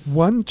 Well,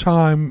 one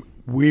time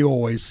we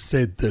always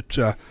said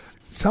that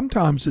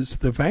sometimes it's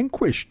the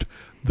vanquished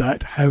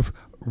that have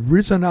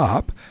risen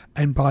up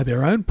and by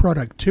their own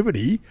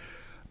productivity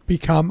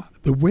become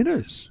the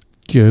winners.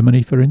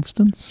 Germany, for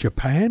instance.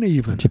 Japan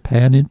even.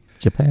 Japan.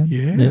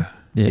 Yeah.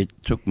 It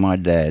took my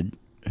dad,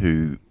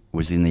 who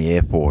was in the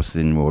Air Force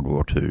in World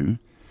War II,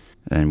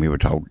 and we were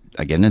told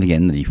again and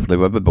again that he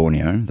flew over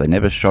Borneo. They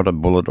never shot a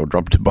bullet or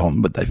dropped a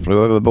bomb, but they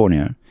flew over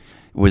Borneo. It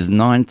was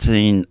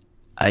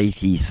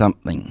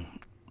 1980-something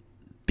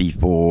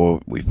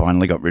before we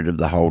finally got rid of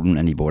the Holden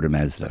and he bought a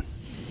Mazda.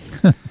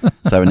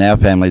 So in our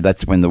family,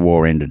 that's when the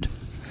war ended.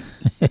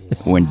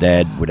 Yes. When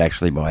Dad would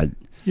actually buy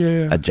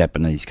a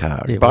Japanese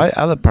car. Buy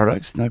other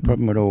products, no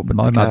problem at all. But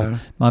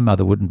my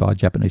mother wouldn't buy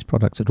Japanese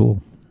products at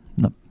all.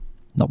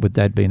 Not with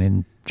Dad being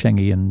in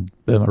Changi and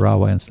Burma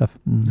Railway and stuff.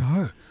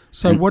 No.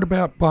 So what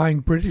about buying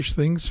British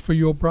things for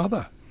your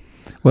brother?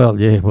 Well,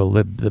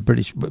 the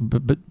British,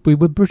 but we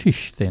were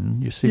British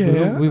then, you see.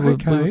 Yeah, we were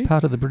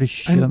part of the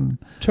British. And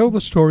tell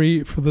the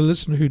story for the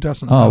listener who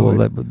doesn't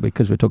know.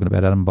 Because we're talking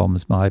about atom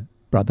bombs, my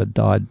brother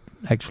died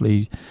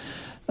actually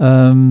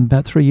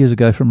about 3 years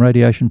ago from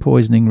radiation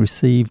poisoning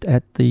received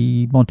at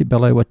the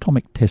Montebello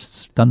atomic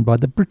tests done by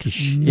the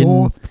British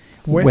in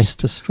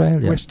West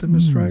Australia. Western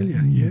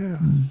Australia,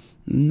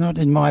 Not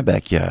in my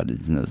backyard.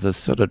 There's a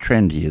sort of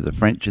trend here. The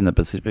French in the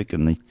Pacific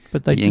and the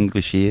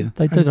English here.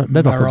 They did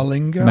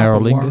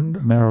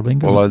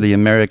Maralinga. Although the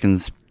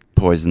Americans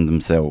poisoned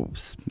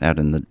themselves out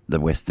in the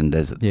western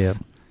deserts. Yeah.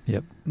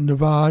 Yep.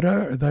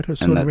 Nevada, that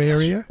sort of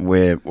area?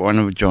 Where one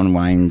of John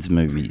Wayne's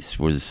movies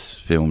was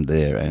filmed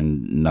there,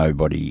 and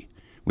nobody,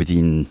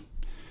 within,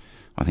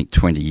 I think,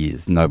 20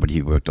 years, nobody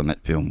who worked on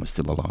that film was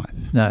still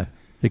alive. No.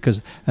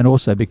 Because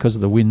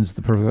of the winds,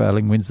 the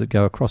prevailing winds that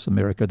go across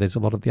America, there's a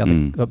lot of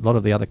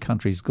the other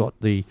countries got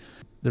the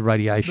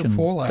radiation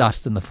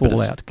dust and the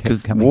fallout.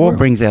 Because war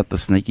brings out the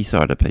sneaky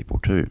side of people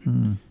too.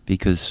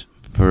 Because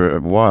for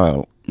a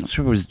while, I'm not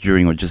sure if it was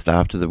during or just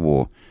after the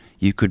war,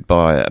 you could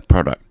buy a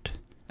product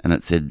and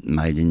it said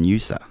made in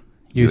USA.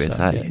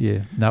 USA.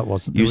 Yeah. No, it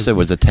wasn't. USA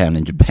was a town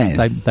in Japan.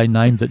 They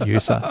named it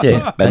USA.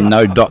 Yeah, but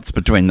no dots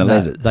between the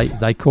letters.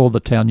 They called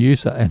the town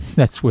USA, and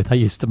that's where they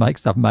used to make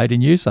stuff made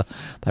in USA.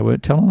 They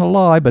weren't telling a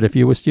lie, but if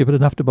you were stupid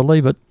enough to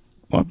believe it,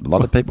 Well, a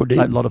lot of people did.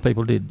 A lot of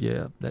people did,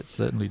 yeah. That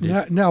certainly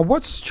did. Now,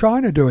 what's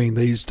China doing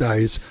these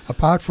days,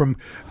 apart from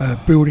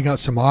building up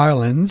some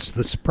islands,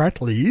 the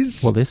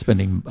Spratlys? Well, they're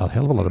spending a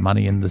hell of a lot of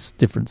money in the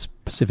different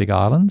Pacific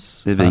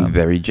islands. They're being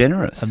very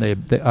generous.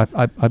 And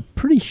I'm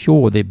pretty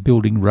sure they're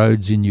building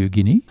roads in New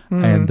Guinea,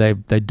 and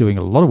they're doing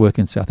a lot of work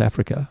in South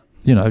Africa,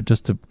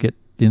 just to get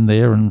in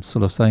there and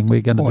sort of saying we're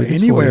going to do this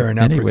anywhere for in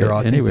you. Africa,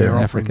 I think they're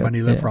offering Africa.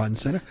 money left, right and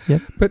centre.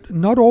 Yep. But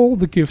not all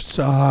the gifts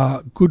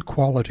are good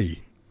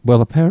quality.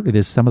 Well, apparently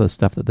there's some of the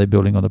stuff that they're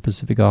building on the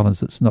Pacific Islands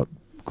that's not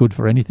good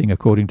for anything,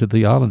 according to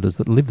the islanders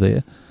that live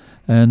there.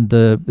 And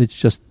it's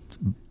just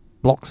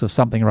blocks of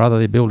something or other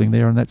they're building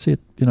there, and that's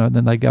it. And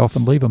then they go off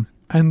and leave them.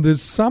 And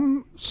there's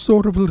some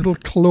sort of little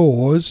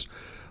clause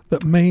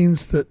that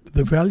means that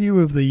the value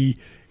of the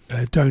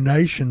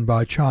donation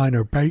by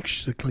China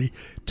basically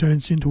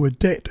turns into a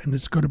debt, and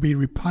it's got to be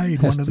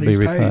repaid one of these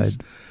days.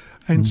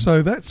 And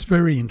so that's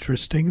very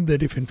interesting,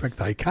 that if in fact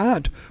they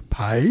can't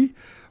pay,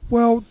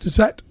 well, does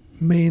that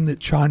mean that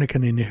China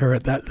can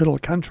inherit that little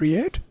country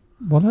yet?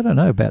 Well, I don't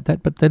know about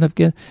that, but then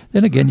again,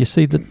 you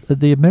see that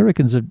the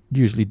Americans have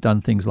usually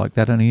done things like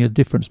that, only in a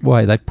different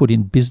way. They've put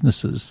in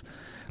businesses,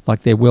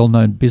 like their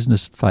well-known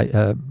business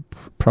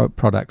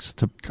products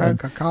to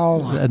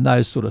Coca-Cola and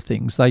those sort of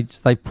things.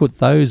 They put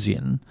those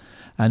in,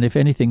 and if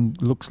anything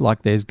looks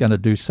like there's going to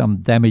do some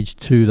damage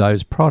to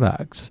those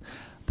products,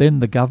 then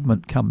the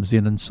government comes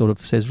in and sort of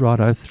says,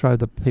 righto, throw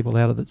the people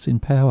out that's in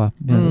power.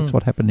 That's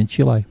what happened in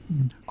Chile.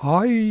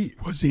 I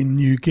was in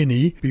New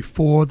Guinea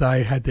before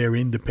they had their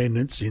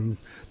independence in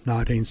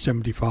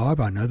 1975.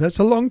 I know that's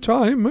a long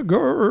time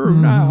ago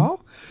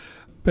now.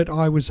 But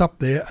I was up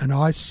there and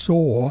I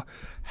saw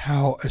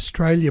how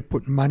Australia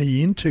put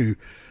money into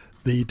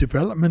the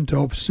development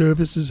of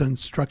services and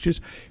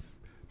structures,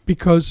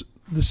 because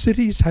the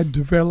cities had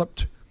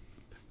developed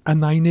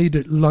and they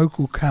needed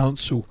local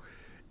council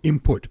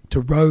input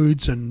to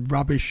roads and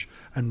rubbish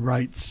and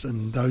rates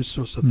and those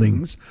sorts of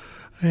things.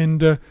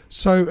 And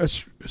so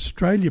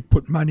Australia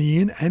put money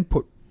in and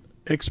put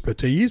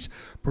expertise,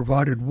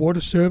 provided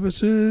water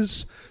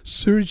services,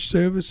 sewage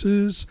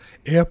services,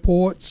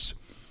 airports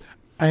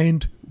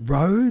and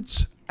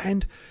roads,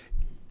 and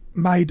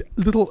made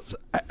little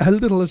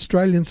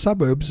Australian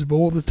suburbs of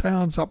all the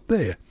towns up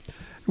there.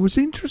 It was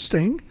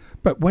interesting,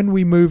 but when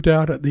we moved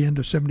out at the end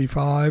of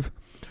 75,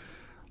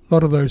 a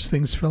lot of those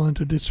things fell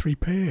into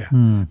disrepair.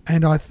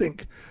 And I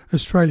think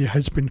Australia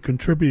has been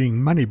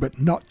contributing money but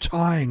not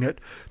tying it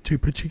to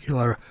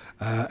particular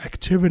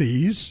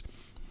activities.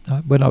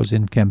 When I was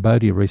in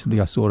Cambodia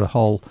recently, I saw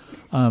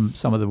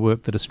some of the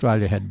work that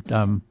Australia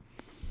had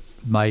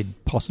made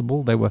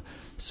possible. There were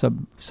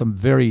some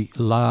very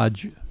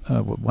large,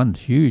 one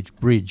huge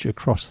bridge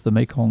across the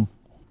Mekong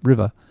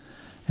River,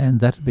 and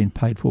that had been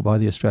paid for by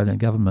the Australian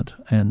government.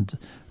 And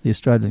the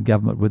Australian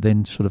government were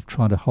then sort of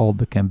trying to hold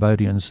the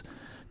Cambodians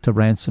to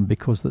ransom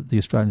because the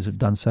Australians have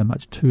done so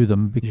much to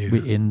them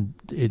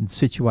in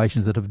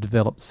situations that have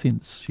developed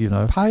since,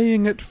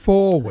 Paying it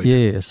forward.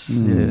 Yes,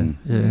 yeah.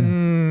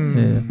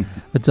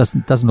 It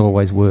doesn't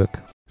always work.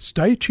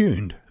 Stay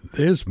tuned.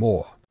 There's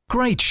more.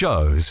 Great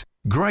shows,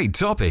 great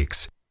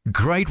topics,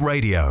 great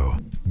radio.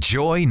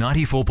 Joy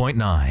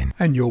 94.9.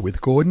 And you're with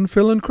Gordon,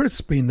 Phil and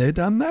Chris. Been there,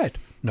 done that.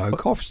 No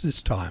coughs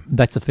this time.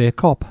 That's a fair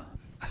cop.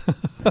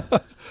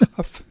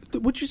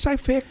 Would you say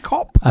fair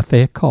cop? A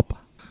fair cop.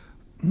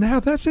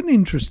 Now, that's an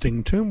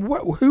interesting term.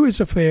 Who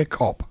is a fair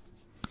cop?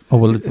 Oh,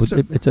 well,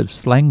 it's a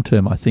slang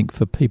term, I think,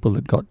 for people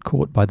that got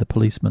caught by the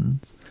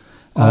policemen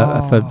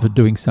for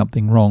doing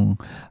something wrong.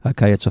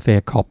 Okay, it's a fair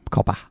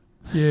copper.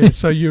 Yeah,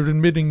 so you're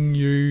admitting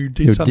you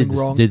did something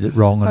wrong. Did it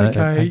wrong, and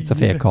okay, it's a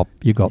fair cop.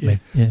 You got me.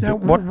 Yeah. Now,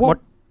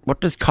 what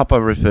does copper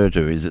refer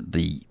to? Is it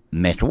the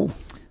metal?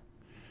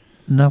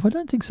 No, I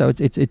don't think so.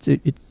 It's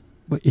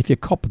if you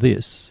cop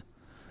this,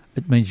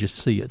 it means you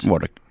see it.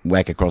 What, a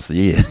whack across the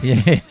ear?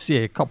 Yes,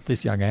 yeah, cop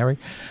this, young Harry.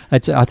 I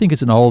think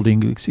it's an old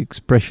English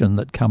expression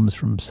that comes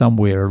from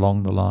somewhere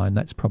along the line.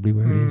 That's probably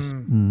where it is.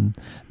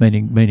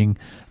 Meaning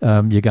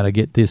you're going to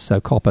get this,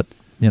 so cop it,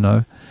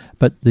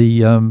 But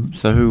the...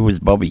 So who was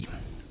Bobby?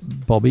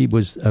 Bobby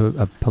was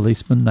a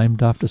policeman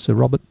named after Sir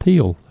Robert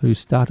Peel, who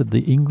started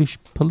the English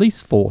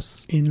police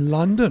force. In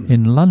London?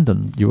 In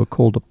London. You were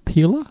called a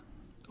peeler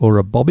or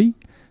a bobby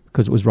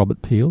because it was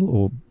Robert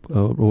Peel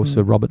or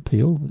Sir Robert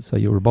Peel. So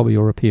you were a bobby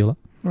or a peeler.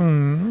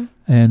 And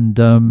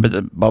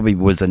but Bobby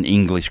was an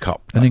English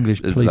cop. An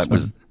English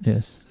policeman,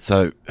 yes.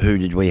 So who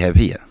did we have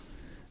here?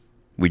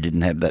 We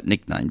didn't have that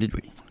nickname, did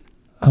we?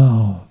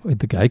 Oh,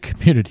 the gay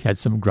community had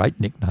some great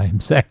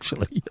nicknames,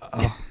 actually.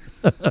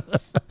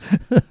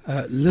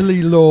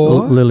 Lily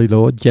Law. Lily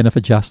Law,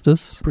 Jennifer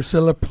Justice.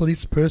 Priscilla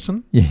Police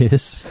Person.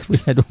 Yes, we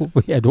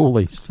had all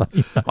these funny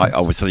names. I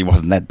obviously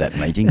wasn't at that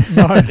meeting.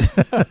 No.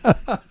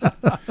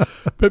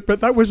 But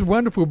that was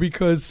wonderful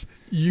because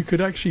you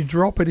could actually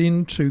drop it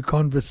into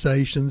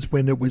conversations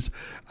when it was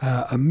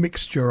a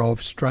mixture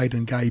of straight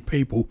and gay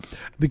people.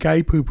 The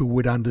gay people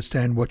would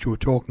understand what you were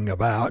talking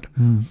about.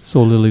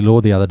 Saw Lily Law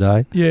the other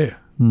day. Yeah.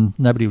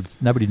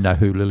 Nobody know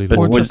who Lily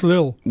Law was. was. Just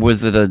Lil.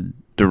 Was it a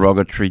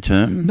derogatory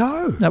term?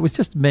 No. No, it was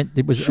just meant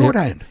it was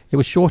Shorthand. It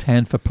was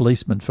shorthand for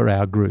policemen for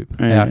our group,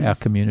 our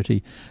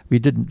community. We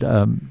didn't.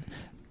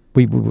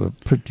 We were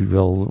pretty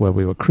well.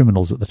 We were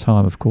criminals at the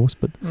time, of course,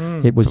 but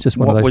it was just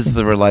one of those. What was things.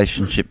 the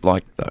relationship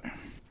like, though?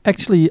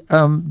 Actually,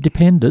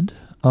 depended.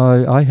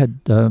 I had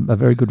a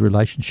very good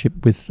relationship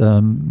with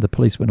the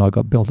police when I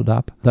got belted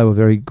up. They were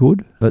very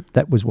good, but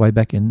that was way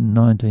back in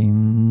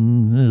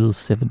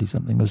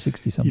 1970-something or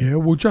 60-something. Yeah,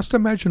 well, just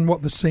imagine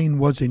what the scene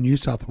was in New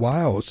South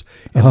Wales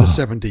in the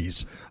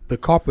 70s. The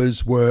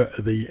coppers were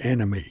the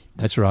enemy.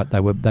 That's right. They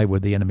were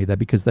the enemy there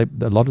because a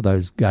lot of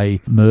those gay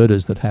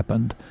murders that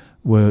happened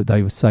were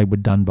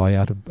done by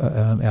out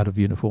of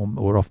uniform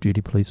or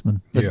off-duty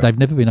policemen. Yeah. They've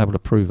never been able to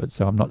prove it,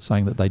 so I'm not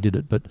saying that they did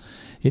it, but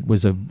it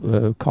was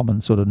a common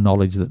sort of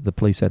knowledge that the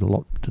police had a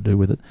lot to do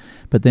with it.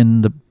 But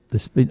then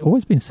there's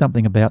always been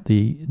something about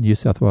the New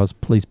South Wales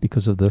police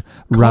because of the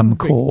rum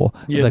corps,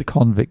 the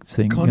convict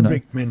thing.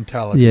 Convict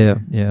mentality.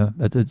 Yeah.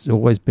 It's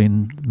always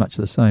been much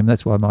the same.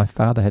 That's why my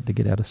father had to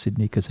get out of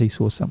Sydney because he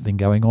saw something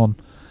going on,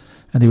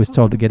 and he was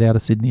told to get out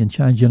of Sydney and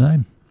change your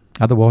name,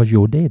 otherwise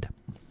you're dead.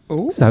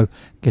 Ooh. So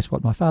guess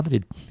what my father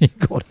did? He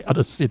got out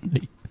of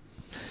Sydney.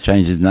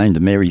 Changed his name to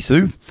Mary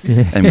Sue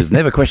and was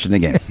never questioned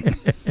again.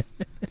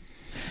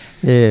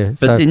 Yeah.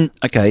 But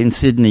in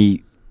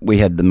Sydney, we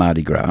had the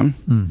Mardi Gras,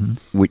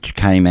 which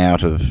came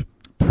out of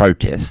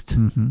protest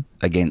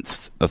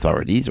against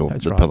authorities, or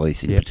the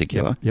police in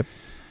particular. Yep.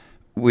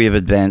 We have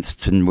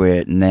advanced to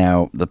where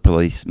now the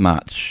police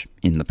march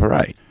in the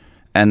parade.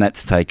 And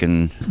that's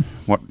taken,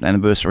 what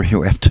anniversary are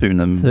we up to?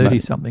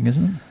 30-something,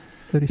 isn't it?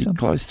 30-something?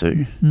 Close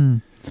to.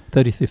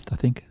 35th, I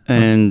think.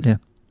 And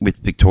with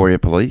Victoria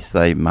Police,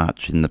 they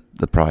march in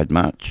the Pride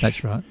March.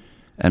 That's right.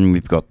 And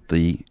we've got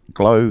the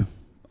GLOW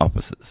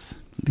officers,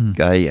 the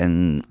gay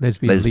and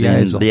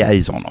lesbian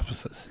liaison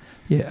officers.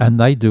 Yeah, and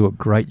they do a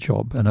great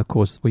job. And, of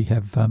course, we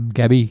have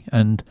Gabby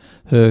and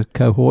her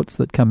cohorts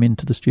that come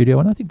into the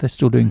studio. And I think they're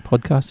still doing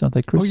podcasts, aren't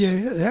they, Chris? Oh,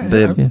 yeah.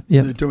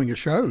 They're doing a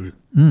show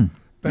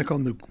back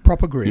on the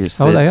proper grid.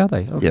 Yes, are they?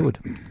 Oh,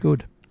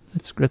 good.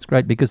 That's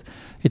great because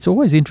it's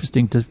always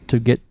interesting to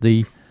get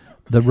the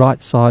right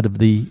side of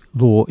the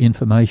law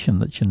information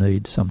that you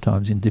need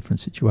sometimes in different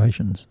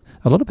situations.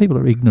 A lot of people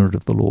are ignorant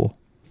of the law.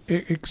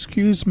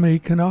 Excuse me,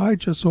 can I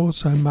just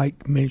also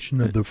make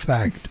mention of the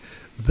fact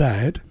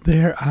that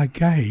there are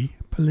gay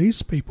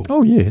police people?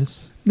 Oh,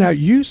 yes. Now,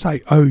 you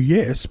say, oh,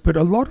 yes, but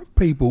a lot of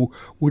people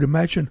would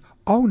imagine,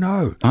 oh,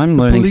 no. I'm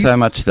learning so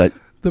much that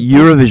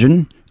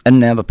Eurovision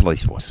and now the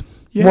police force.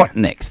 Yeah. What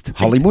next?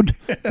 Hollywood?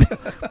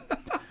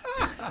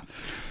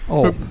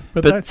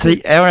 But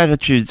see, our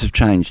attitudes have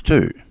changed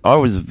too. I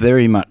was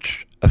very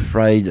much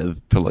afraid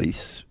of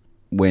police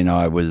when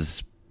I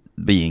was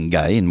being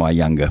gay in my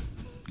younger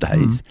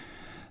days.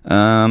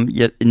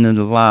 Yet in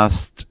the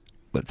last,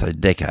 let's say,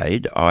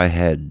 decade, I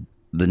had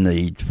the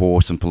need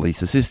for some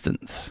police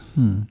assistance.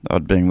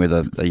 I'd been with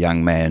a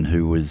young man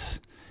who was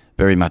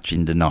very much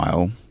in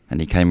denial, and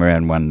he came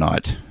around one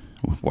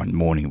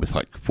morning, it was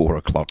like 4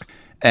 o'clock,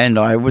 and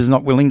I was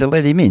not willing to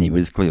let him in. He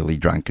was clearly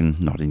drunk and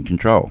not in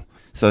control.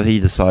 So he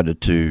decided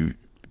to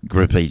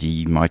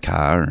graffiti my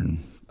car and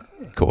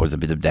cause a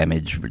bit of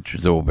damage, which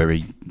was all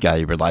very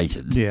gay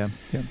related. Yeah.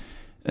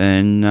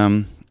 And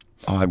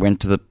I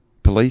went to the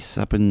police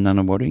up in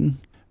Nunawading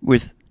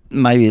with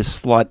maybe a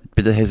slight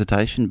bit of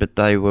hesitation, but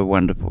they were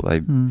wonderful.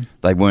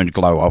 They weren't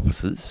GLOW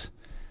officers,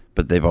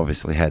 but they've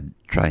obviously had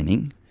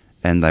training,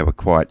 and they were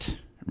quite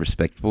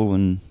respectful,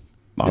 and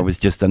I was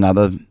just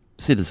another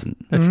citizen.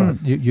 That's right.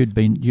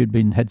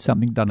 You'd had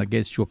something done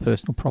against your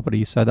personal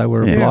property, so they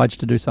were obliged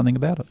to do something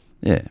about it.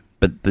 Yeah,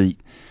 but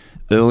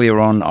earlier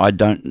on,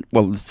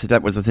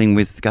 that was the thing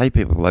with gay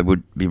people. They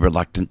would be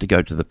reluctant to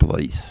go to the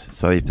police.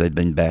 So if they'd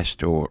been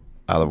bashed or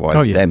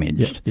otherwise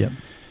damaged,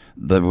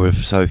 there were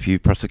so few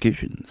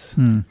prosecutions.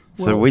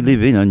 So we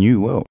live in a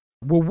new world.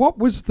 Well, what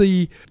was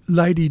the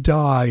Lady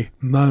Di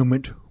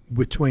moment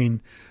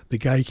between the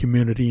gay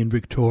community in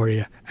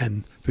Victoria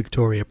and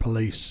Victoria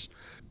Police?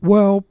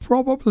 Well,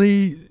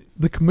 probably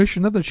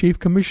the Chief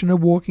Commissioner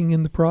walking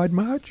in the Pride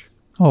March.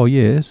 Oh,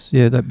 yes.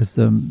 Yeah, that was,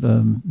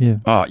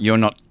 Oh, you're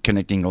not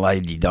connecting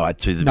Lady Di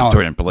to the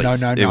Victorian Police.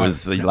 No. It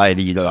was the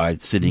Lady Di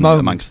sitting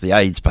amongst the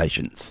AIDS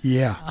patients.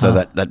 Yeah. So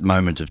that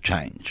moment of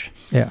change.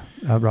 Yeah,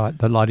 right.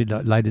 The Lady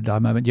Di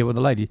moment. Yeah, well,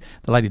 the Lady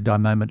Di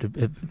moment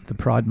of the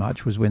Pride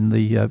March was when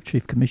the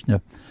Chief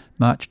Commissioner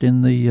marched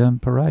in the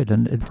parade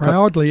and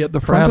proudly at the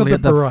front of the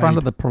parade. The front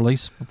of the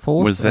police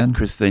force. Was that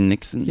Christine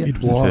Nixon? Yeah,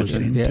 it was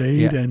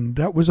indeed, and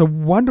that was a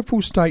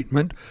wonderful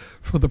statement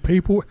for the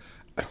people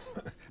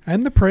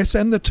and the press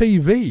and the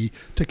TV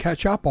to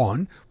catch up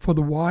on, for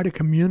the wider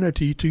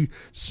community to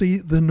see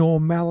the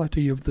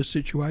normality of the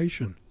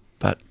situation.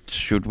 But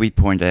should we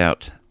point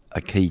out a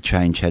key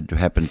change had to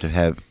happen to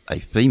have a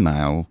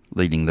female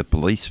leading the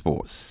police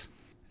force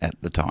at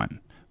the time?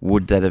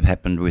 Would that have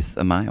happened with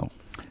a male?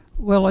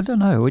 Well, I don't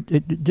know.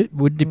 It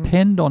would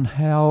depend on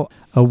how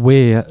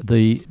aware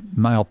the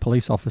male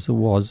police officer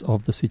was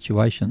of the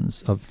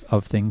situations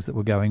of things that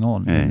were going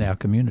on in our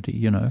community,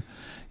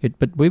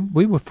 But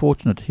we were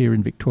fortunate here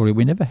in Victoria.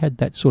 We never had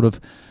that sort of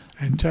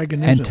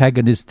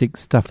antagonistic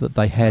stuff that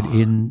they had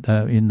in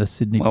the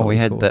Sydney Well, we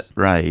police had force. that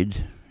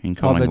raid in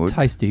Collingwood.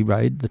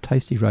 The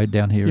Tasty raid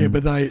down here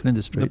in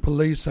Flinders Street. the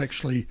police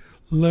actually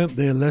learnt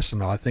their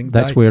lesson, I think.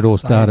 That's where it all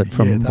started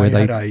from. They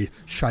had a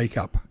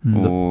shake-up.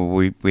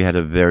 We had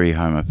a very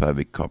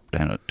homophobic cop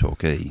down at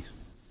Torquay.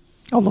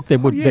 Oh, look, there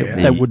would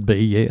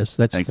be, yes,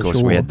 that's and for of course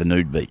sure. we had the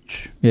nude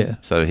beach. Yeah.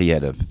 So he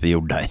had a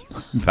field day,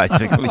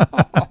 basically.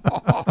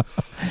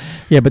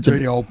 Yeah, but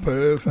Dirty old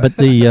perv. but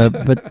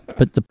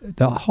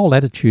the whole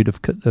attitude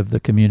of the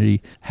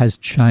community has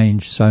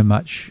changed so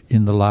much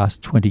in the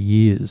last 20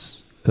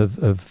 years of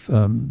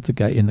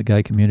the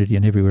gay community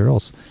and everywhere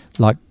else.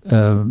 Like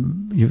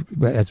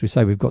as we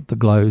say, we've got the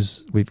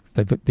Glows.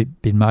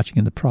 They've been marching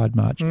in the Pride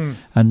March,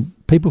 and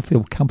people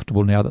feel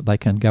comfortable now that they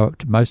can go up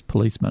to most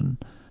policemen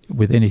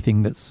with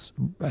anything that's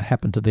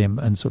happened to them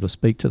and sort of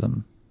speak to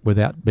them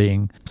without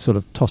being sort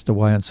of tossed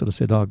away and sort of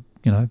said,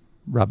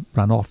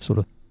 run off, sort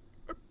of.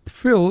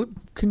 Phil,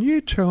 can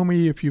you tell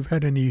me if you've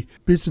had any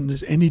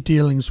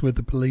dealings with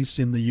the police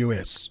in the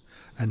US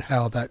and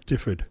how that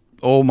differed?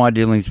 All my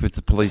dealings with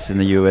the police in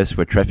the US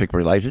were traffic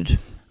related.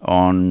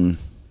 On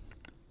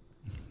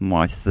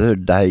my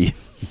third day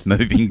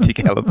moving to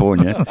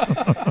California,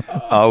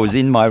 I was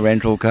in my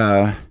rental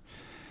car,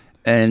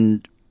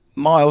 and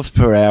miles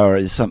per hour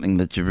is something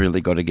that you've really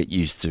got to get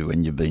used to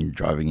when you've been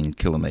driving in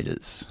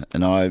kilometres.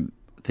 And I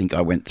think I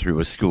went through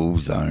a school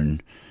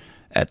zone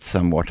at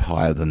somewhat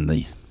higher than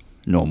the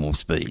normal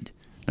speed.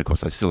 Of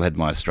course, I still had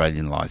my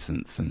Australian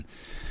licence, and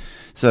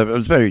so I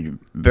was very,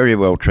 very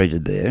well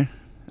treated there.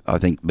 I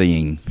think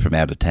being from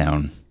out of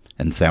town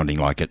and sounding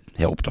like it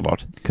helped a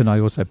lot. Can I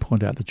also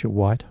point out that you're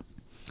white?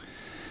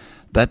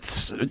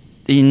 That's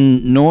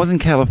in Northern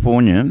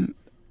California.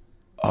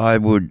 I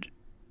would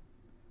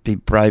be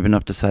brave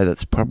enough to say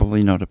that's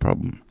probably not a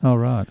problem. Oh,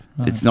 right.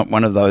 It's not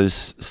one of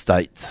those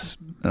states,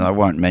 and I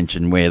won't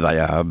mention where they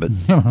are, but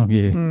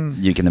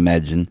you can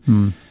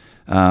imagine.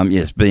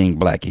 Yes, being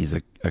black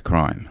is a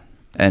crime.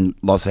 And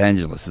Los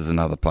Angeles is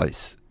another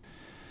place.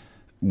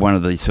 One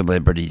of the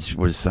celebrities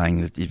was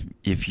saying that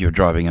if you're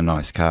driving a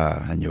nice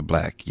car and you're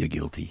black, you're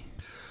guilty.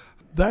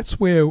 That's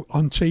where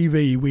on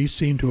TV we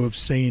seem to have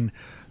seen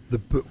the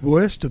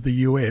worst of the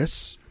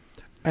US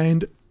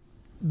and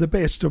the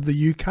best of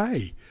the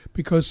UK,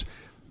 because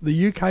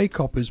the UK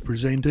coppers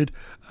presented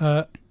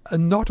are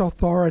not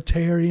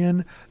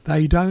authoritarian.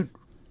 They don't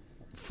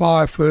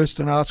fire first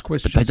and ask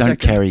questions But they don't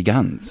second. carry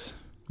guns.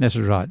 That's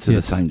right. To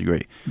the same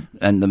degree.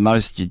 And the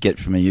most you'd get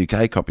from a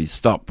UK cop is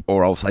stop,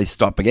 or I'll say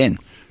stop again.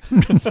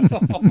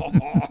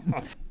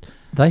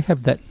 They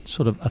have that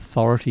sort of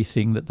authority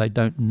thing that they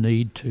don't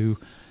need to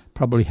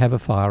probably have a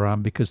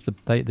firearm, because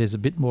there's a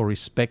bit more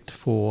respect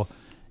for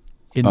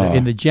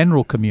in the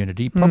general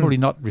community, probably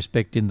not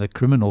respect in the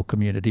criminal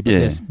community,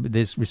 but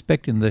there's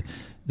respect in the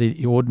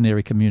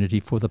ordinary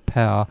community for the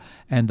power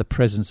and the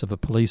presence of a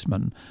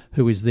policeman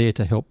who is there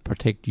to help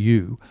protect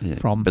you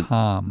from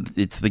harm.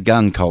 It's the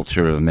gun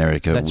culture of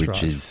America, That's which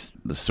right. is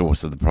the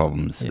source of the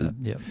problems.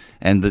 Yeah.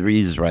 And there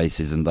is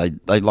racism.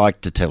 They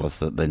like to tell us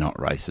that they're not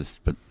racist,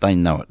 but they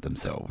know it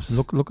themselves.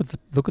 Look at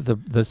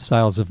the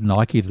sales of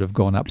Nike that have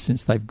gone up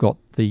since they've got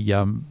the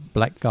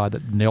black guy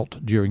that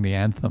knelt during the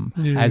anthem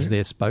as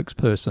their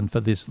spokesperson for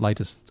this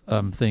latest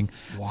thing.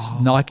 Wow.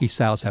 Nike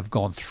sales have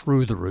gone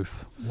through the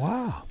roof.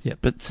 Wow. Yep.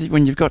 But see,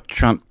 when you've got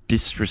Trump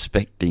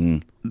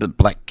disrespecting the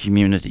black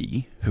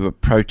community who are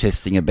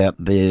protesting about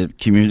their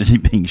community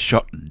being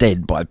shot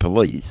dead by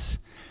police,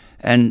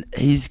 and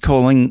he's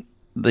calling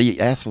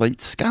the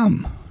athletes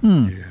scum.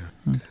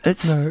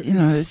 It's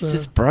it's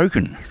just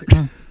broken.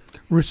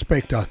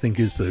 Respect, I think,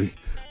 is the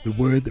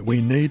word that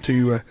we need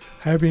to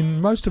have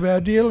in most of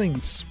our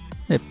dealings.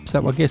 Yep.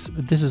 So I guess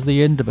this is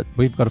the end of it.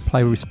 We've got to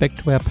pay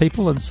respect to our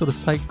people and sort of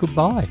say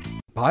goodbye.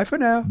 Bye for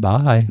now.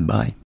 Bye.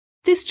 Bye.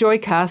 This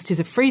Joycast is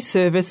a free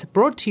service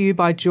brought to you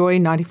by Joy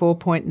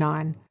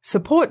 94.9.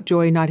 Support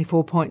Joy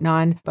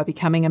 94.9 by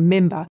becoming a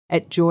member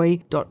at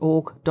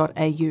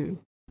joy.org.au.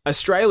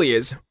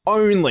 Australia's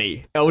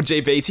only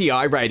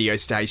LGBTI radio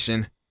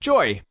station,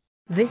 Joy.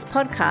 This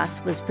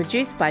podcast was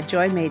produced by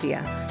Joy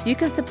Media. You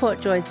can support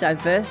Joy's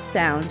diverse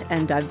sound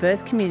and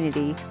diverse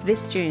community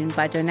this June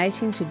by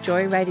donating to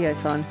Joy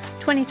Radiothon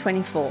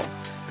 2024.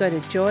 Go to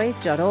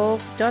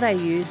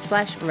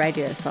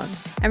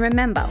joy.org.au/radiothon. And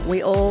remember,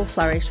 we all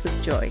flourish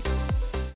with joy.